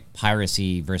just like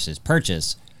piracy versus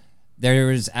purchase, there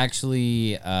was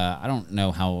actually, I don't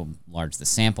know how large the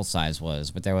sample size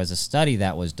was, but there was a study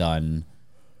that was done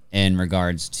in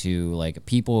regards to like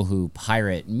people who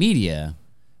pirate media,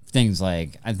 things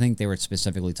like, I think they were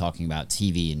specifically talking about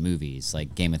TV and movies,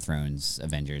 like Game of Thrones,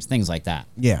 Avengers, things like that.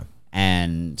 Yeah.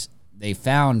 And they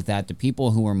found that the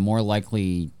people who were more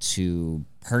likely to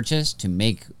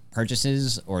make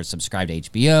purchases or subscribe to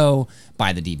HBO,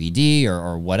 buy the DVD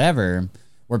or whatever,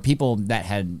 were people that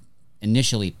had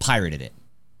initially pirated it.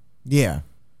 Yeah.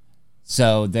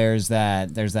 So there's that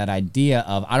idea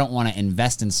of, I don't want to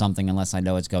invest in something unless I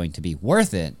know it's going to be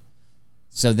worth it.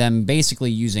 So them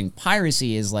basically using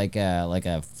piracy is like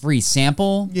a free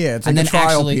sample. Yeah, it's like a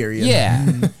trial period. Yeah.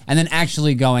 And then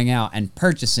actually going out and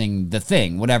purchasing the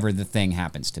thing, whatever the thing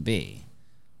happens to be.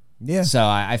 Yeah. So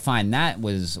I find that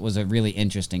was a really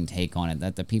interesting take on it,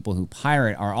 that the people who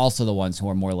pirate are also the ones who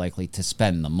are more likely to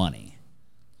spend the money.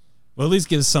 Well, at least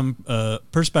gives some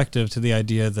perspective to the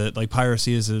idea that like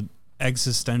piracy is an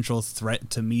existential threat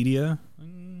to media.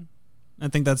 I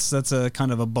think that's a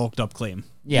kind of a bulked up claim.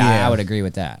 Yeah, Yeah. I would agree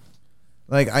with that.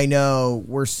 Like, I know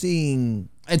we're seeing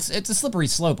It's a slippery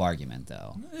slope argument,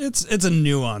 though. It's a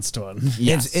nuanced one.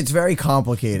 Yes. it's very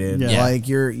complicated. Yeah. Like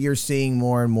you're seeing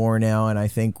more and more now, and I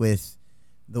think with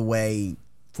the way,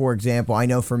 for example, I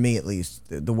know for me at least,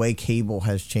 the way cable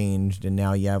has changed, and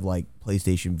now you have like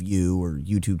PlayStation View or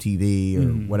YouTube TV or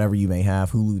whatever you may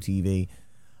have, Hulu TV.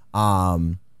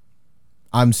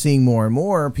 I'm seeing more and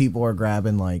more people are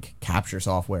grabbing like capture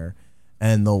software,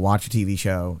 and they'll watch a TV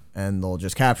show and they'll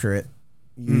just capture it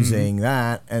using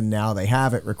that, and now they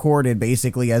have it recorded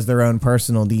basically as their own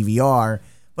personal DVR.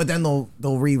 But then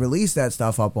they'll re-release that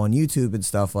stuff up on YouTube and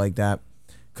stuff like that,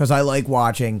 because I like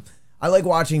watching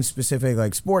specific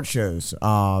like sports shows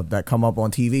that come up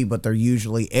on TV, but they're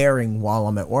usually airing while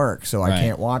I'm at work, so I Right.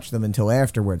 can't watch them until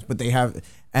afterwards. But they have,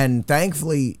 and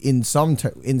thankfully in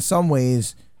some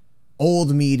ways,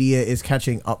 old media is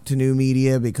catching up to new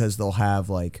media, because they'll have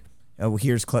like, oh,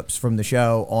 here's clips from the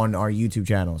show on our YouTube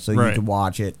channel, so you Right. can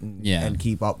watch it and, Yeah. and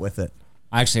keep up with it.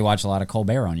 I actually watch a lot of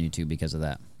Colbert on YouTube because of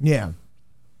that. Yeah.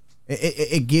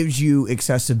 It gives you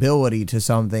accessibility to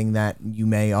something that you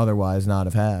may otherwise not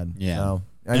have had. Yeah. So,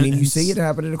 I mean, you see it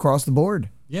happening across the board.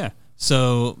 Yeah.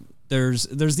 So there's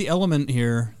the element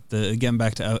here, again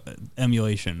back to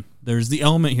emulation. There's the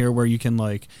element here where you can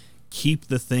like keep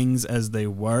the things as they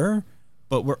were,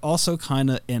 but we're also kind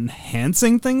of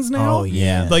enhancing things now. Oh,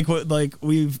 yeah. Like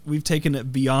we've taken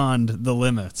it beyond the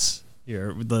limits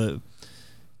here.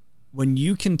 When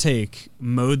you can take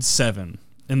Mode 7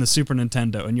 in the Super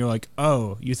Nintendo and you're like,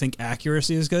 "Oh, you think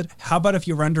accuracy is good? How about if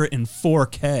you render it in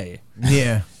 4K?"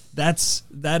 Yeah.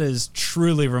 That is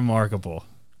truly remarkable.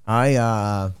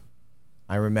 I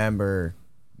I remember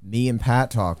me and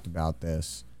Pat talked about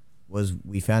this, was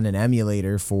we found an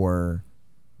emulator for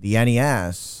the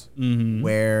NES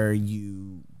where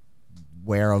you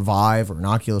wear a Vive or an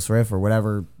Oculus Rift or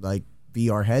whatever, like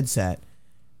VR headset,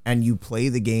 and you play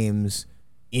the games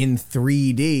in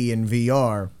 3D in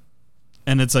VR.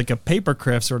 And it's like a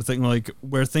papercraft sort of thing, like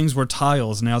where things were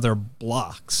tiles, now they're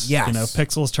blocks. Yes. You know,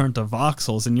 pixels turn to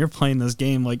voxels, and you're playing this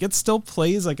game like it still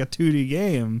plays like a 2D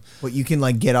game. But you can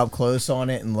like get up close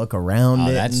on it and look around Oh,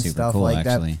 it that's and super stuff cool, like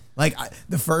actually. that.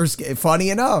 Like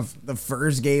funny enough, the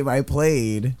first game I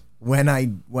played when I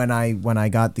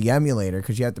got the emulator,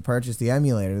 because you have to purchase the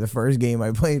emulator, the first game I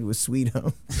played was Sweet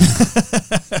Home.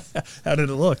 How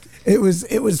did it look? It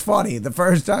was funny. The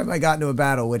first time I got into a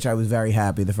battle, which I was very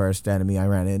happy, the first enemy I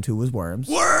ran into was worms.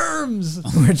 Worms!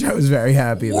 Which I was very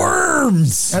happy about.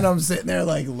 Worms! And I'm sitting there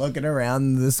like looking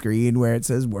around the screen where it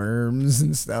says worms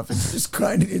and stuff. It's just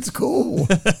it's cool.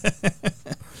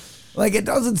 Like, it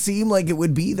doesn't seem like it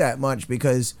would be that much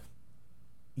because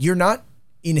you're not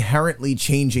inherently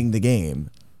changing the game,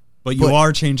 But you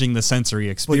are changing the sensory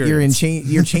but experience.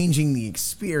 you're changing the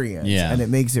experience, Yeah. and it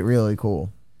makes it really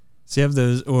cool. So you have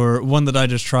those, or one that I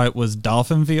just tried was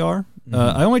Dolphin VR.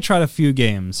 I only tried a few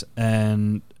games,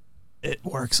 and it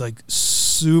works like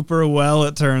super well,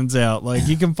 it turns out. Like,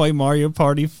 you can play Mario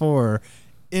Party 4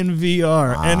 in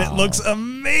VR, and it looks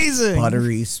amazing.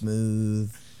 Buttery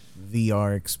smooth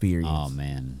VR experience. Oh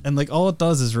man. And like all it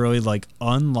does is really like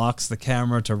unlocks the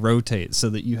camera to rotate so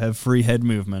that you have free head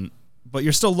movement, but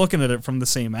you're still looking at it from the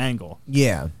same angle.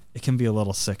 Yeah. It can be a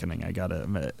little sickening, I gotta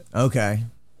admit. Okay.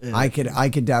 I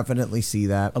could definitely see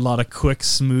that. A lot of quick,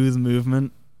 smooth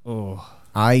movement. Oh,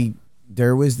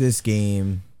 There was this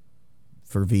game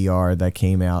for VR that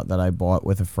came out that I bought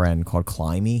with a friend called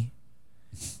Climby,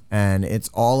 and it's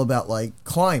all about like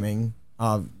climbing.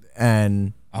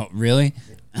 And Oh really?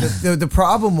 the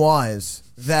problem was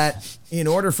that in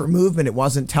order for movement, it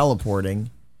wasn't teleporting.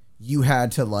 You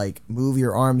had to like move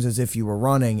your arms as if you were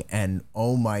running, and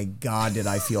oh my god, did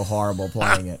I feel horrible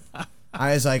playing it.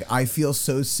 I was like, I feel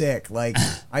so sick. Like,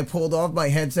 I pulled off my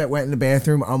headset, went in the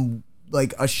bathroom. I'm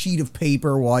like a sheet of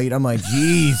paper white. I'm like,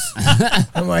 jeez.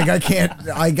 I'm like, I can't.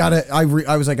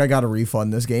 I was like, I gotta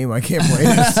refund this game. I can't play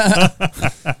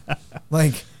this.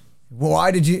 Like,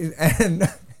 why did you? And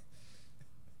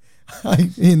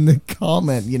in the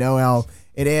comment, you know how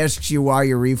it asks you why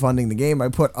you're refunding the game. I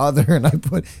put other, and I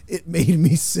put it made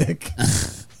me sick.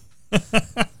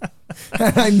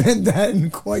 And I meant that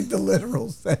in quite the literal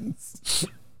sense.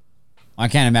 I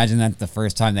can't imagine that's the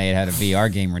first time they had a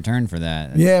VR game returned for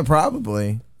that. Yeah,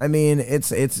 probably. I mean,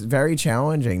 it's very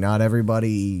challenging. Not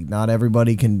everybody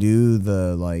can do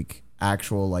the like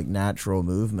actual like natural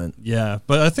movement. yeah.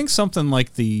 But I think something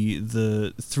like the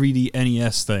 3D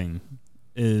NES thing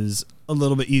is a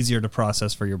little bit easier to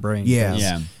process for your brain. Yeah. 'cause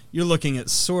Yeah. You're looking at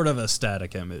sort of a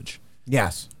static image.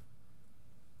 Yes.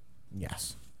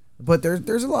 Yes. But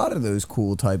there's a lot of those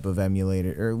cool type of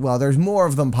emulator. Well, there's more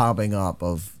of them popping up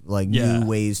of like Yeah. new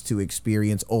ways to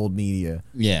experience old media.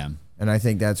 Yeah. And I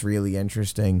think that's really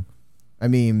interesting. I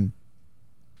mean,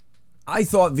 I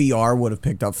thought VR would have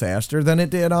picked up faster than it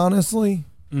did, honestly.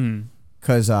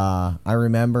 Because I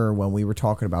remember when we were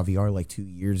talking about VR like 2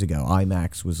 years ago,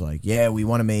 IMAX was like, yeah, we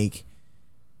want to make...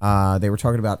 they were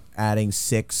talking about adding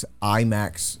 6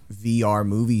 IMAX VR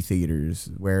movie theaters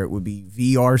where it would be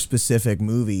VR-specific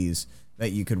movies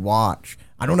that you could watch.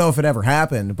 I don't know if it ever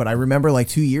happened, but I remember like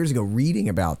 2 years ago reading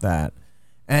about that.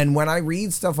 And when I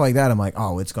read stuff like that, I'm like,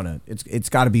 oh, it's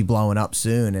got to be blowing up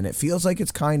soon. And it feels like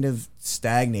it's kind of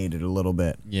stagnated a little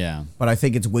bit. Yeah. But I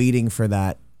think it's waiting for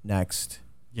that next.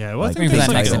 Yeah, well, Like, I Maybe think for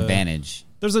that there's next like advantage.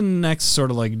 there's a next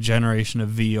sort of like generation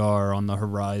of VR on the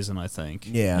horizon, I think.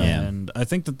 Yeah. Yeah. And I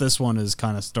think that this one is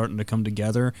kind of starting to come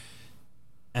together.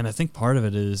 And I think part of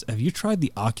it is, have you tried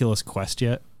the Oculus Quest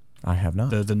yet? I have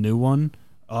not. The new one?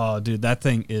 Oh, dude, that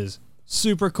thing is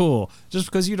super cool. Just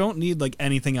because you don't need like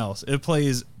anything else. It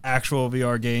plays actual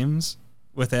VR games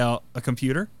without a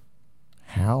computer.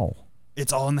 How?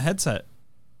 It's all in the headset.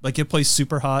 Like, it plays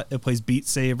Super Hot, it plays Beat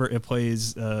Saber, it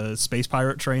plays Space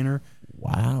Pirate Trainer.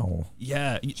 Wow.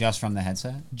 Yeah, Just from the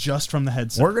headset? just from the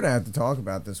headset. We're gonna have to talk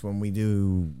about this when we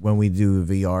do a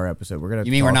VR episode. We're gonna. Have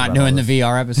You to mean we're talk not about doing all the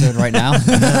VR episode right now?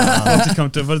 To come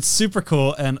to, but it's super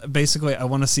cool. And basically, I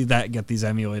want to see that get these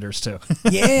emulators too.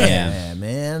 this. Yeah, Yeah.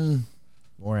 man.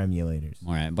 More emulators.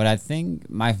 All right, but I think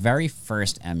my very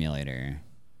first emulator,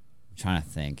 I'm trying to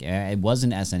think, it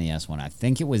wasn't SNES one. I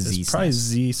think it was It's Z-SNES. probably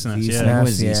Z-SNES. I think Yeah. it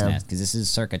was yeah. Z-SNES because this is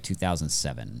circa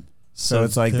 2007. So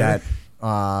it's like there-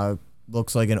 that.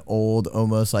 Looks like an old,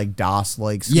 almost like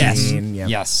DOS-like screen. Yes. Yep.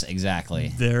 Yes,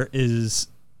 exactly. There is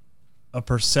a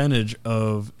percentage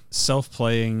of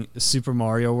self-playing Super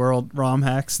Mario World ROM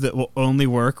hacks that will only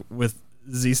work with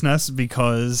ZSNES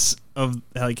because of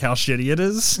like how shitty it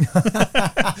is.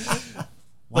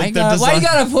 Why you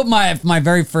gotta put my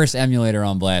very first emulator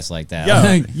on blast like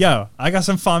that? Yo, I got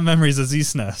some fond memories of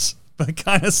ZSNES, but it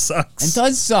kind of sucks. It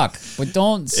does suck, but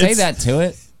don't say that to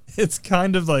it. It's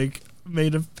kind of like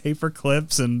made of paper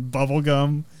clips and bubble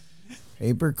gum.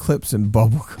 Paper clips and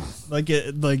bubble gum. Like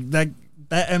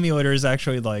that emulator is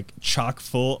actually like chock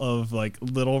full of like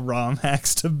little ROM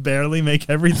hacks to barely make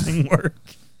everything work.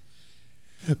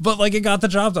 But like it got the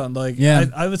job done. Like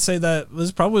I would say that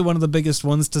was probably one of the biggest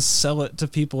ones to sell it to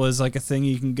people as like a thing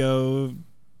you can go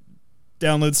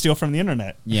download, steal from the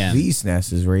internet. Yeah.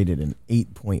 ZSNES is rated an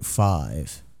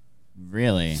 8.5.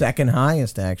 Really? Second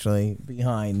highest, actually,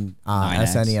 behind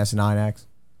 9X. SNES 9X.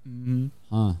 Mm-hmm.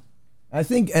 Huh. I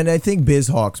think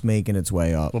BizHawk's making its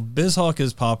way up. Well, BizHawk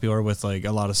is popular with like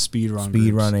a lot of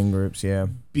speedrunning groups, yeah.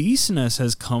 BeastNES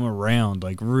has come around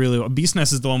like really.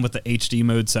 BeastNES is the one with the HD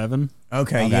mode 7.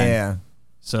 Okay, yeah.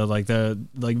 So like they're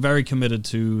like very committed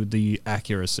to the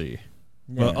accuracy,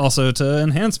 Yeah. but also to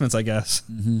enhancements, I guess.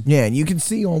 Mm-hmm. Yeah, and you can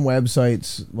see on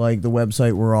websites like the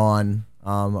website we're on.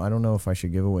 I don't know if I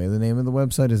should give away the name of the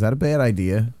website. Is that a bad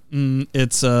idea?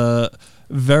 It's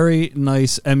very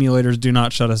nice emulators do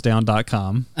not shut us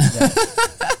down.com.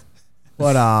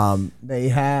 But they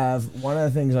have, one of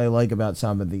the things I like about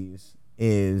some of these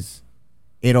is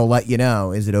it'll let you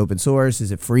know, is it open source,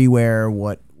 is it freeware,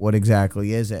 what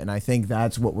exactly is it? And I think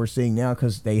that's what we're seeing now,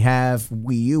 because they have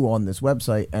Wii U on this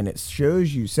website and it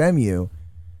shows you Cemu,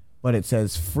 but it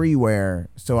says freeware.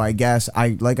 So I guess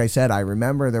like I said, I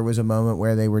remember there was a moment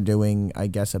where they were doing, I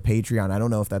guess, a Patreon. I don't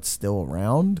know if that's still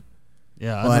around.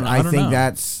 Yeah, But I don't think know.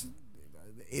 that's,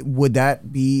 would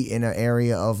that be in an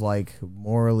area of like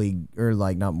morally, or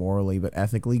like not morally, but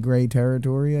ethically gray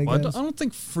territory, I Well, guess? I don't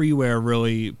think freeware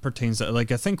really pertains to,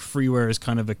 like, I think freeware is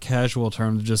kind of a casual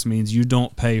term that just means you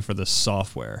don't pay for the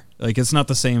software. Like, it's not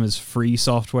the same as free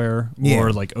software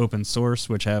or like open source,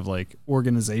 which have like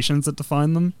organizations that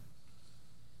define them.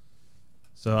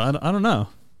 So I don't know.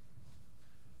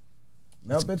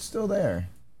 Nope, it's still there.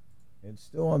 It's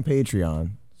still on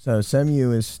Patreon. So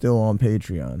Cemu is still on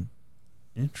Patreon.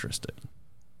 Interesting.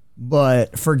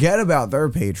 But forget about their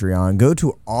Patreon. Go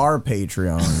to our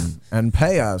Patreon and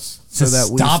pay us so that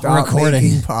we stop stop recording.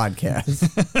 making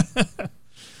podcasts.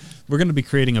 We're going to be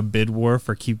creating a bid war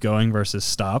for keep going versus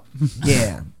stop.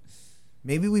 Yeah.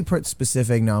 Maybe we put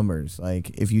specific numbers. Like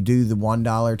if you do the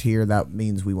 $1 tier, that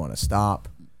means we want to stop.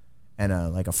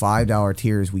 And like a $5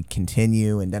 tier is we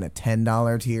continue. And then a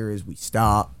 $10 tier is we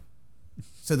stop.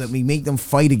 So that we make them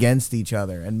fight against each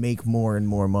other and make more and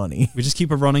more money. We just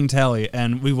keep a running tally,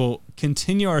 and we will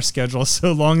continue our schedule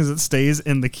so long as it stays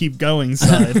in the keep going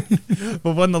side.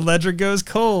 But when the ledger goes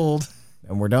cold,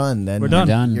 And we're done. Then We're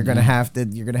done. You're gonna have to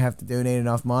donate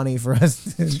enough money for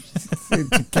us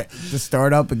to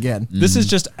start up again. this is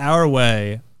just our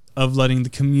way of letting the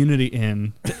community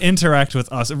in to interact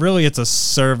with us. Really, it's a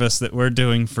service that we're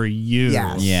doing for you.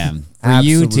 Yes. Yeah. For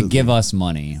you to Absolutely. give us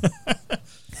money.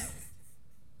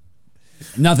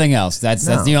 Nothing else. That's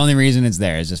No. the only reason it's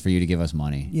there, is just for you to give us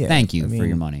money. Yeah, Thank you I for mean-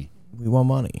 your money. We want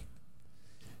money.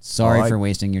 Sorry Oh, for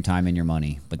wasting your time and your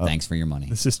money, but thanks for your money.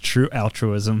 This is true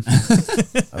altruism.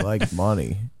 I like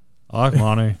money, I like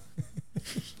money.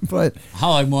 but I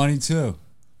like money too.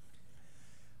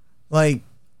 like,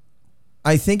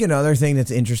 I think another thing that's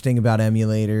interesting about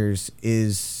emulators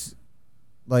is,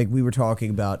 like we were talking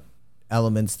about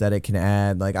elements that it can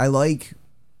add. Like I like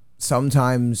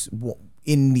sometimes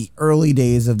in the early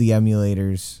days of the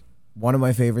emulators, one of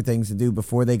my favorite things to do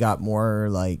before they got more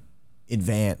like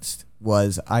advanced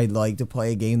was I'd like to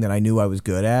play a game that I knew I was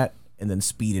good at and then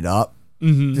speed it up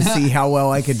to see how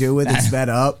well I could do with it sped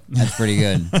up. That's pretty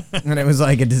good. And it was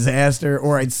like a disaster,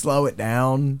 or I'd slow it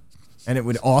down and it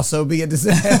would also be a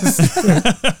disaster.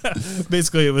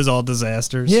 Basically, it was all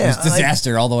disasters. Yeah. It's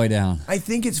disaster all the way down. I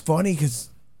think it's funny because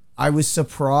I was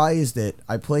surprised that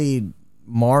I played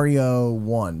Mario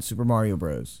 1, Super Mario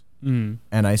Bros. And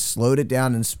I slowed it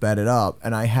down and sped it up.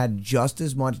 And I had just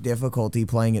as much difficulty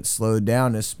playing it slowed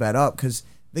down as sped up because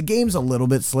the game's a little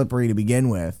bit slippery to begin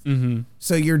with.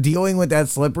 So you're dealing with that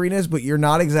slipperiness, but you're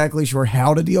not exactly sure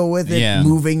how to deal with it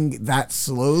moving that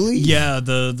slowly. Yeah,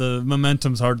 the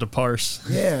momentum's hard to parse.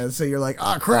 Yeah, so you're like,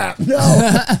 oh crap, no,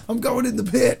 I'm going in the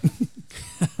pit.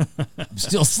 I'm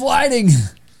still sliding.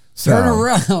 So- Turn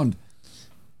around.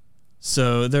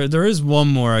 So there is one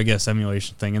more, I guess,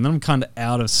 emulation thing, and then I'm kind of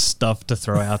out of stuff to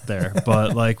throw out there.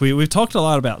 But like we've talked a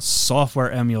lot about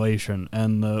software emulation,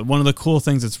 and one of the cool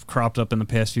things that's cropped up in the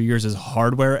past few years is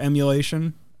hardware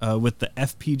emulation. with the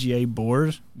FPGA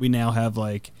board, we now have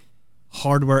like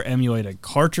hardware emulated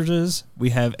cartridges.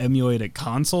 We have emulated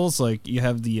consoles. Like you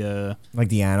have the like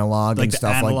the analog like and the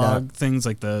stuff analog like that. things,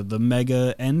 like the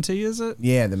Mega NT, is it?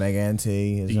 Yeah, the Mega NT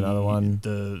is another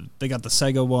one. They got the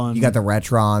Sega one. You got the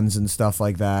Retrons and stuff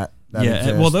like that.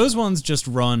 Yeah, well, those ones just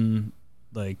run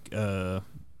like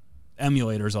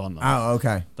emulators on them. Oh,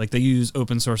 okay. Like they use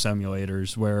open source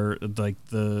emulators where like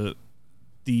the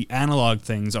analog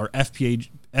things are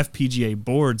FPGA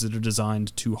boards that are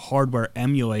designed to hardware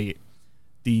emulate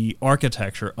the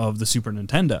architecture of the Super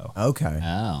Nintendo. Okay.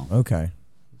 Oh. Okay.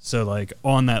 So like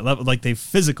on that level, like they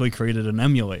physically created an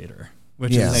emulator,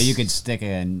 which Yeah. So is you could stick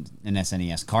an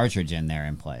SNES cartridge in there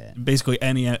and play it. basically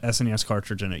any SNES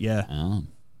cartridge in it. Yeah. Oh.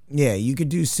 Yeah, you could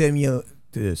do similarly.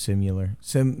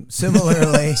 Simulation.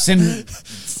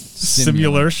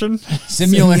 Simulation.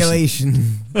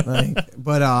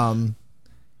 But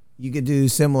you could do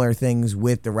similar things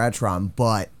with the Retron,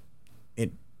 but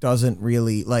it doesn't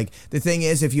really, like, the thing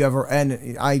is, if you ever,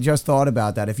 and I just thought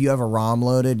about that, if you have a ROM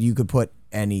loaded, you could put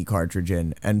any cartridge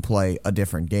in and play a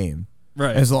different game.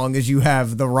 Right. As long as you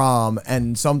have the ROM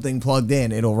and something plugged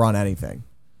in, it'll run anything.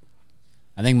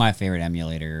 I think my favorite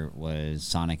emulator was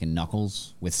Sonic and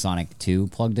Knuckles with Sonic 2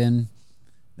 plugged in.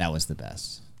 That was the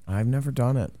best. I've never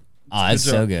done it. Oh, it's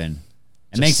so good.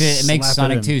 It makes slap it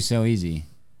Sonic in. 2 so easy.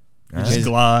 Just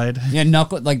glide. Yeah,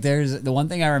 Knuckles, like there's the one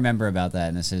thing I remember about that,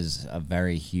 and this is a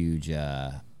very huge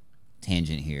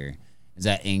tangent here, is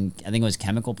that in, I think it was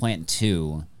Chemical Plant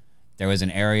 2, there was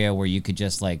an area where you could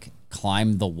just like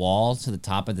climb the wall to the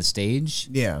top of the stage,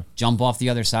 Yeah. jump off the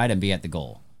other side, and be at the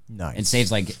goal. Nice. It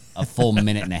saves like a full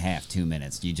minute and a half, 2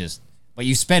 minutes. But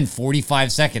you spend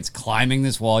 45 seconds climbing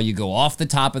this wall. You go off the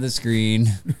top of the screen,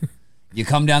 you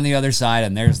come down the other side,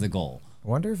 and there's the goal. I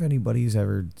wonder if anybody's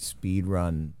ever speed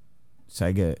run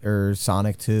Sega or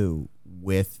Sonic 2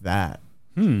 with that.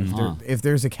 If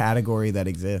there's a category that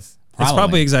exists. It's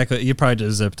probably exactly. You probably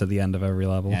just zip to the end of every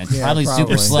level. Yeah, it's Yeah, probably probably.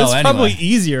 super slow It's anyway. probably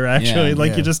easier actually. Yeah.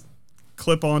 Like Yeah. you just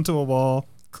clip onto a wall,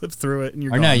 clip through it, and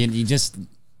you're Or gone. no, you just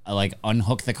like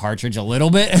unhook the cartridge a little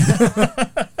bit,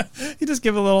 You just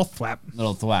give a little thwap.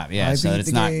 little thwap, yeah, I so that beat it's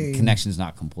the not game. connection's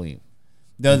not complete.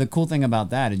 Though the cool thing about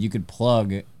that is you could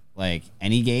plug like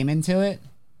any game into it,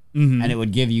 and it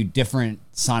would give you different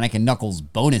Sonic and Knuckles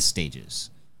bonus stages.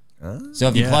 So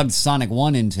if you Yeah. plugged Sonic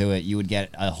 1 into it, you would get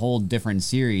a whole different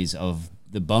series of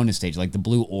the bonus stage, like the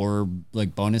blue orb,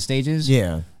 like bonus stages.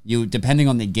 Yeah. You, depending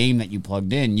on the game that you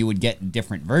plugged in, you would get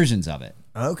different versions of it.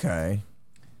 Okay.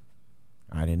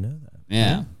 I didn't know that.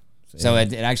 Yeah. So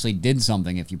it actually did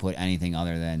something if you put anything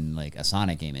other than like a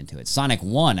Sonic game into it. Sonic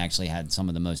 1 actually had some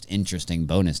of the most interesting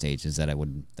bonus stages that it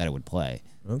would play.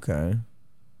 Okay.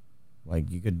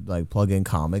 Like you could like plug in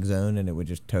Comic Zone and it would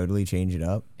just totally change it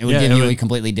up. It would Yeah, give it you a would-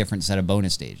 completely different set of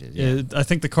bonus stages. Yeah. I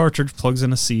think the cartridge plugs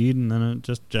in a seed and then it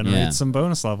just generates Yeah. some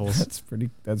bonus levels. That's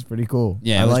pretty cool.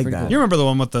 Yeah, I it was like pretty that. cool. You remember the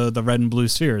one with the red and blue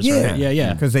spheres, right?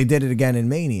 Yeah. Because they did it again in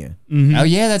Mania. Oh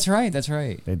yeah, that's right. That's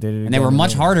right. They did it, And they were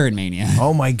much harder in Mania.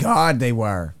 Oh my God, they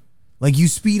were. Like you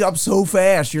speed up so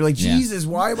fast, you're like, Yeah. Jesus,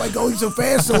 why am I going so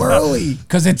fast so early?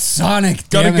 Because it's Sonic.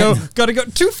 Gotta damn it. go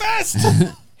too fast.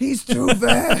 He's too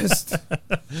fast.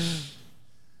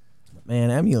 Man,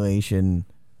 emulation,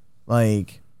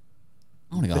 like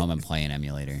I want to go home and play an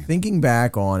emulator. thinking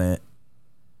back on it,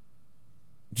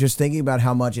 just thinking about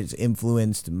how much it's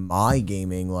influenced my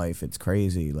gaming life, it's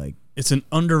crazy. Like, It's an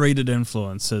underrated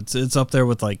influence. It's up there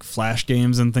with like Flash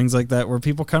games and things like that, where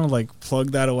people kind of like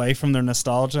plug that away from their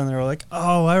nostalgia, and they're like,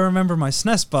 "Oh, I remember my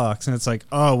SNES box," and it's like,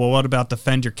 "Oh, well, what about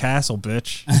Defend Your Castle,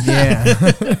 bitch?"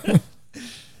 yeah.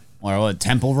 Or what,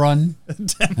 Temple Run?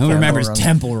 Who remembers Run.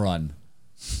 Temple Run?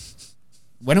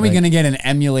 When are we going to get an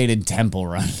emulated Temple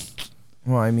Run?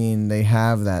 Well, I mean, they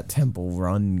have that Temple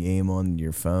Run game on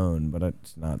your phone, but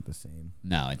it's not the same.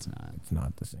 No, it's not. It's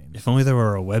not the same. If only there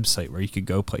were a website where you could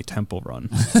go play Temple Run.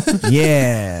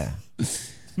 Yeah.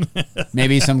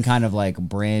 Maybe some kind of like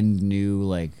brand new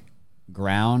like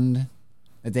ground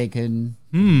that they could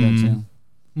go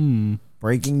to.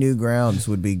 Breaking new grounds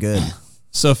would be good.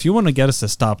 So if you want to get us to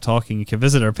stop talking, you can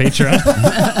visit our Patreon.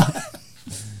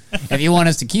 If you want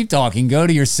us to keep talking, go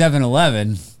to your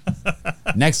 7-Eleven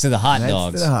next to the hot Next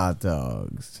dogs. to the hot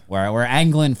dogs. Where we're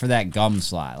angling for that gum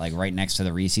slot, like right next to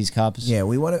the Reese's cups. Yeah,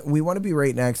 we want to be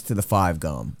right next to the 5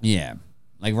 gum. Yeah.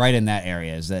 Like right in that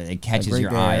area, is that it catches Like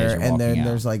your right eye as there, you're and walking then out.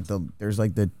 there's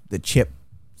like the chip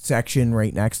section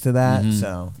right next to that.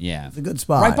 So Yeah. it's a good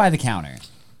spot. Right by the counter.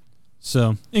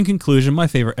 So in conclusion, my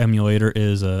favorite emulator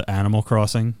is Animal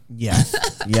Crossing. Yes,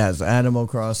 yes. Animal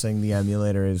Crossing, the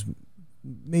emulator is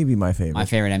maybe my favorite. My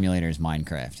favorite emulator is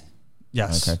Minecraft.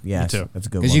 Yes. Okay. Yes. Me too. That's a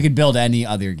good one. Because you could build any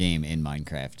other game in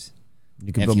Minecraft.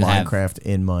 You can if build you have- Minecraft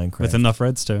in Minecraft. With enough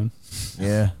redstone.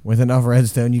 Yeah. With enough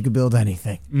redstone, you could build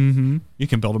anything. Mm-hmm. You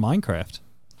can build a Minecraft.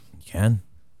 You can.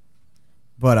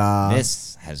 But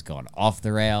This has gone off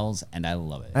the rails, and I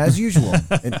love it. as usual,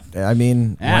 I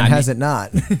mean, Yeah, when has it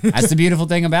not? That's the beautiful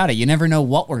thing about it. You never know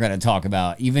what we're going to talk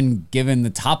about, even given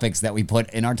the topics that we put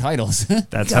in our titles.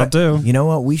 That's how do. You know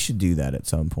what? We should do that at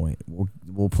some point.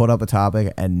 We'll put up a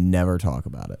topic and never talk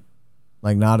about it.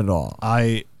 Like, not at all.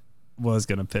 I was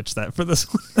going to pitch that for this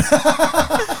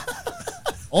one.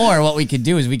 Or what we could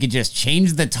do is we could just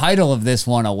change the title of this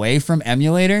one away from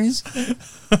emulators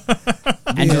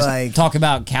and Be just like, talk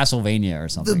about Castlevania or the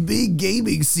something. big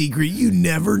gaming secret you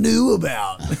never knew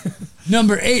about.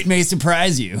 Number 8 may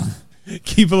surprise you.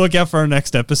 Keep a lookout for our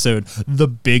next episode, the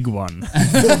big one.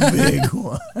 The big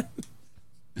one.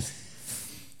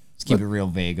 Let's keep it real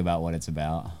vague about what it's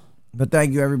about. But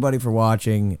thank you everybody for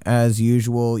watching. As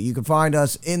usual, you can find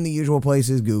us in the usual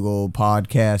places: Google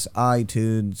Podcasts,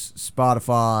 iTunes,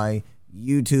 Spotify,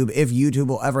 YouTube. If YouTube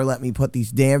will ever let me put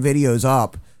these damn videos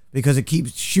up, because it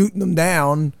keeps shooting them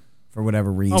down for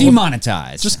whatever reason.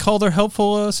 Demonetized. Just call their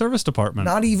helpful service department.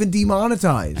 Not even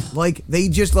demonetized. Like, they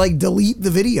just like delete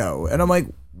the video, and I'm like,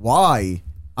 why?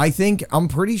 I'm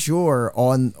pretty sure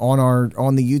on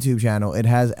the YouTube channel it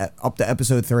has up to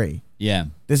episode 3. yeah.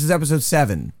 This is episode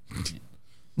 7.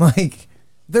 Like,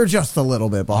 they're just a little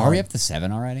bit behind. Are we up to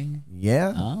 7 already?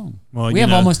 Yeah. Oh. Well, we you have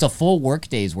know- almost a full work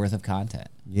day's worth of content.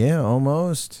 Yeah,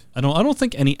 almost. I don't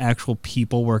think any actual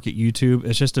people work at YouTube.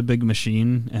 It's just a big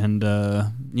machine, and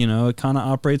it kind of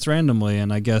operates randomly.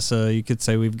 And I guess you could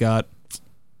say we've got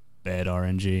bad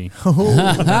RNG.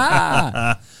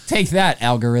 Take that,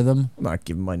 algorithm. I'm not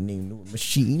giving my name to a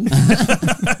machine.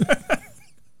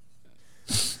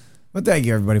 But thank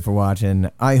you everybody for watching.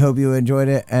 I hope you enjoyed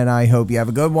it, and I hope you have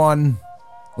a good one.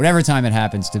 Whatever time it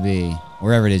happens to be,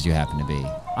 wherever it is you happen to be,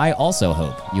 I also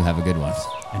hope you have a good one.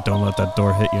 And don't let that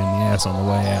door hit you in the ass on the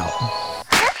way out.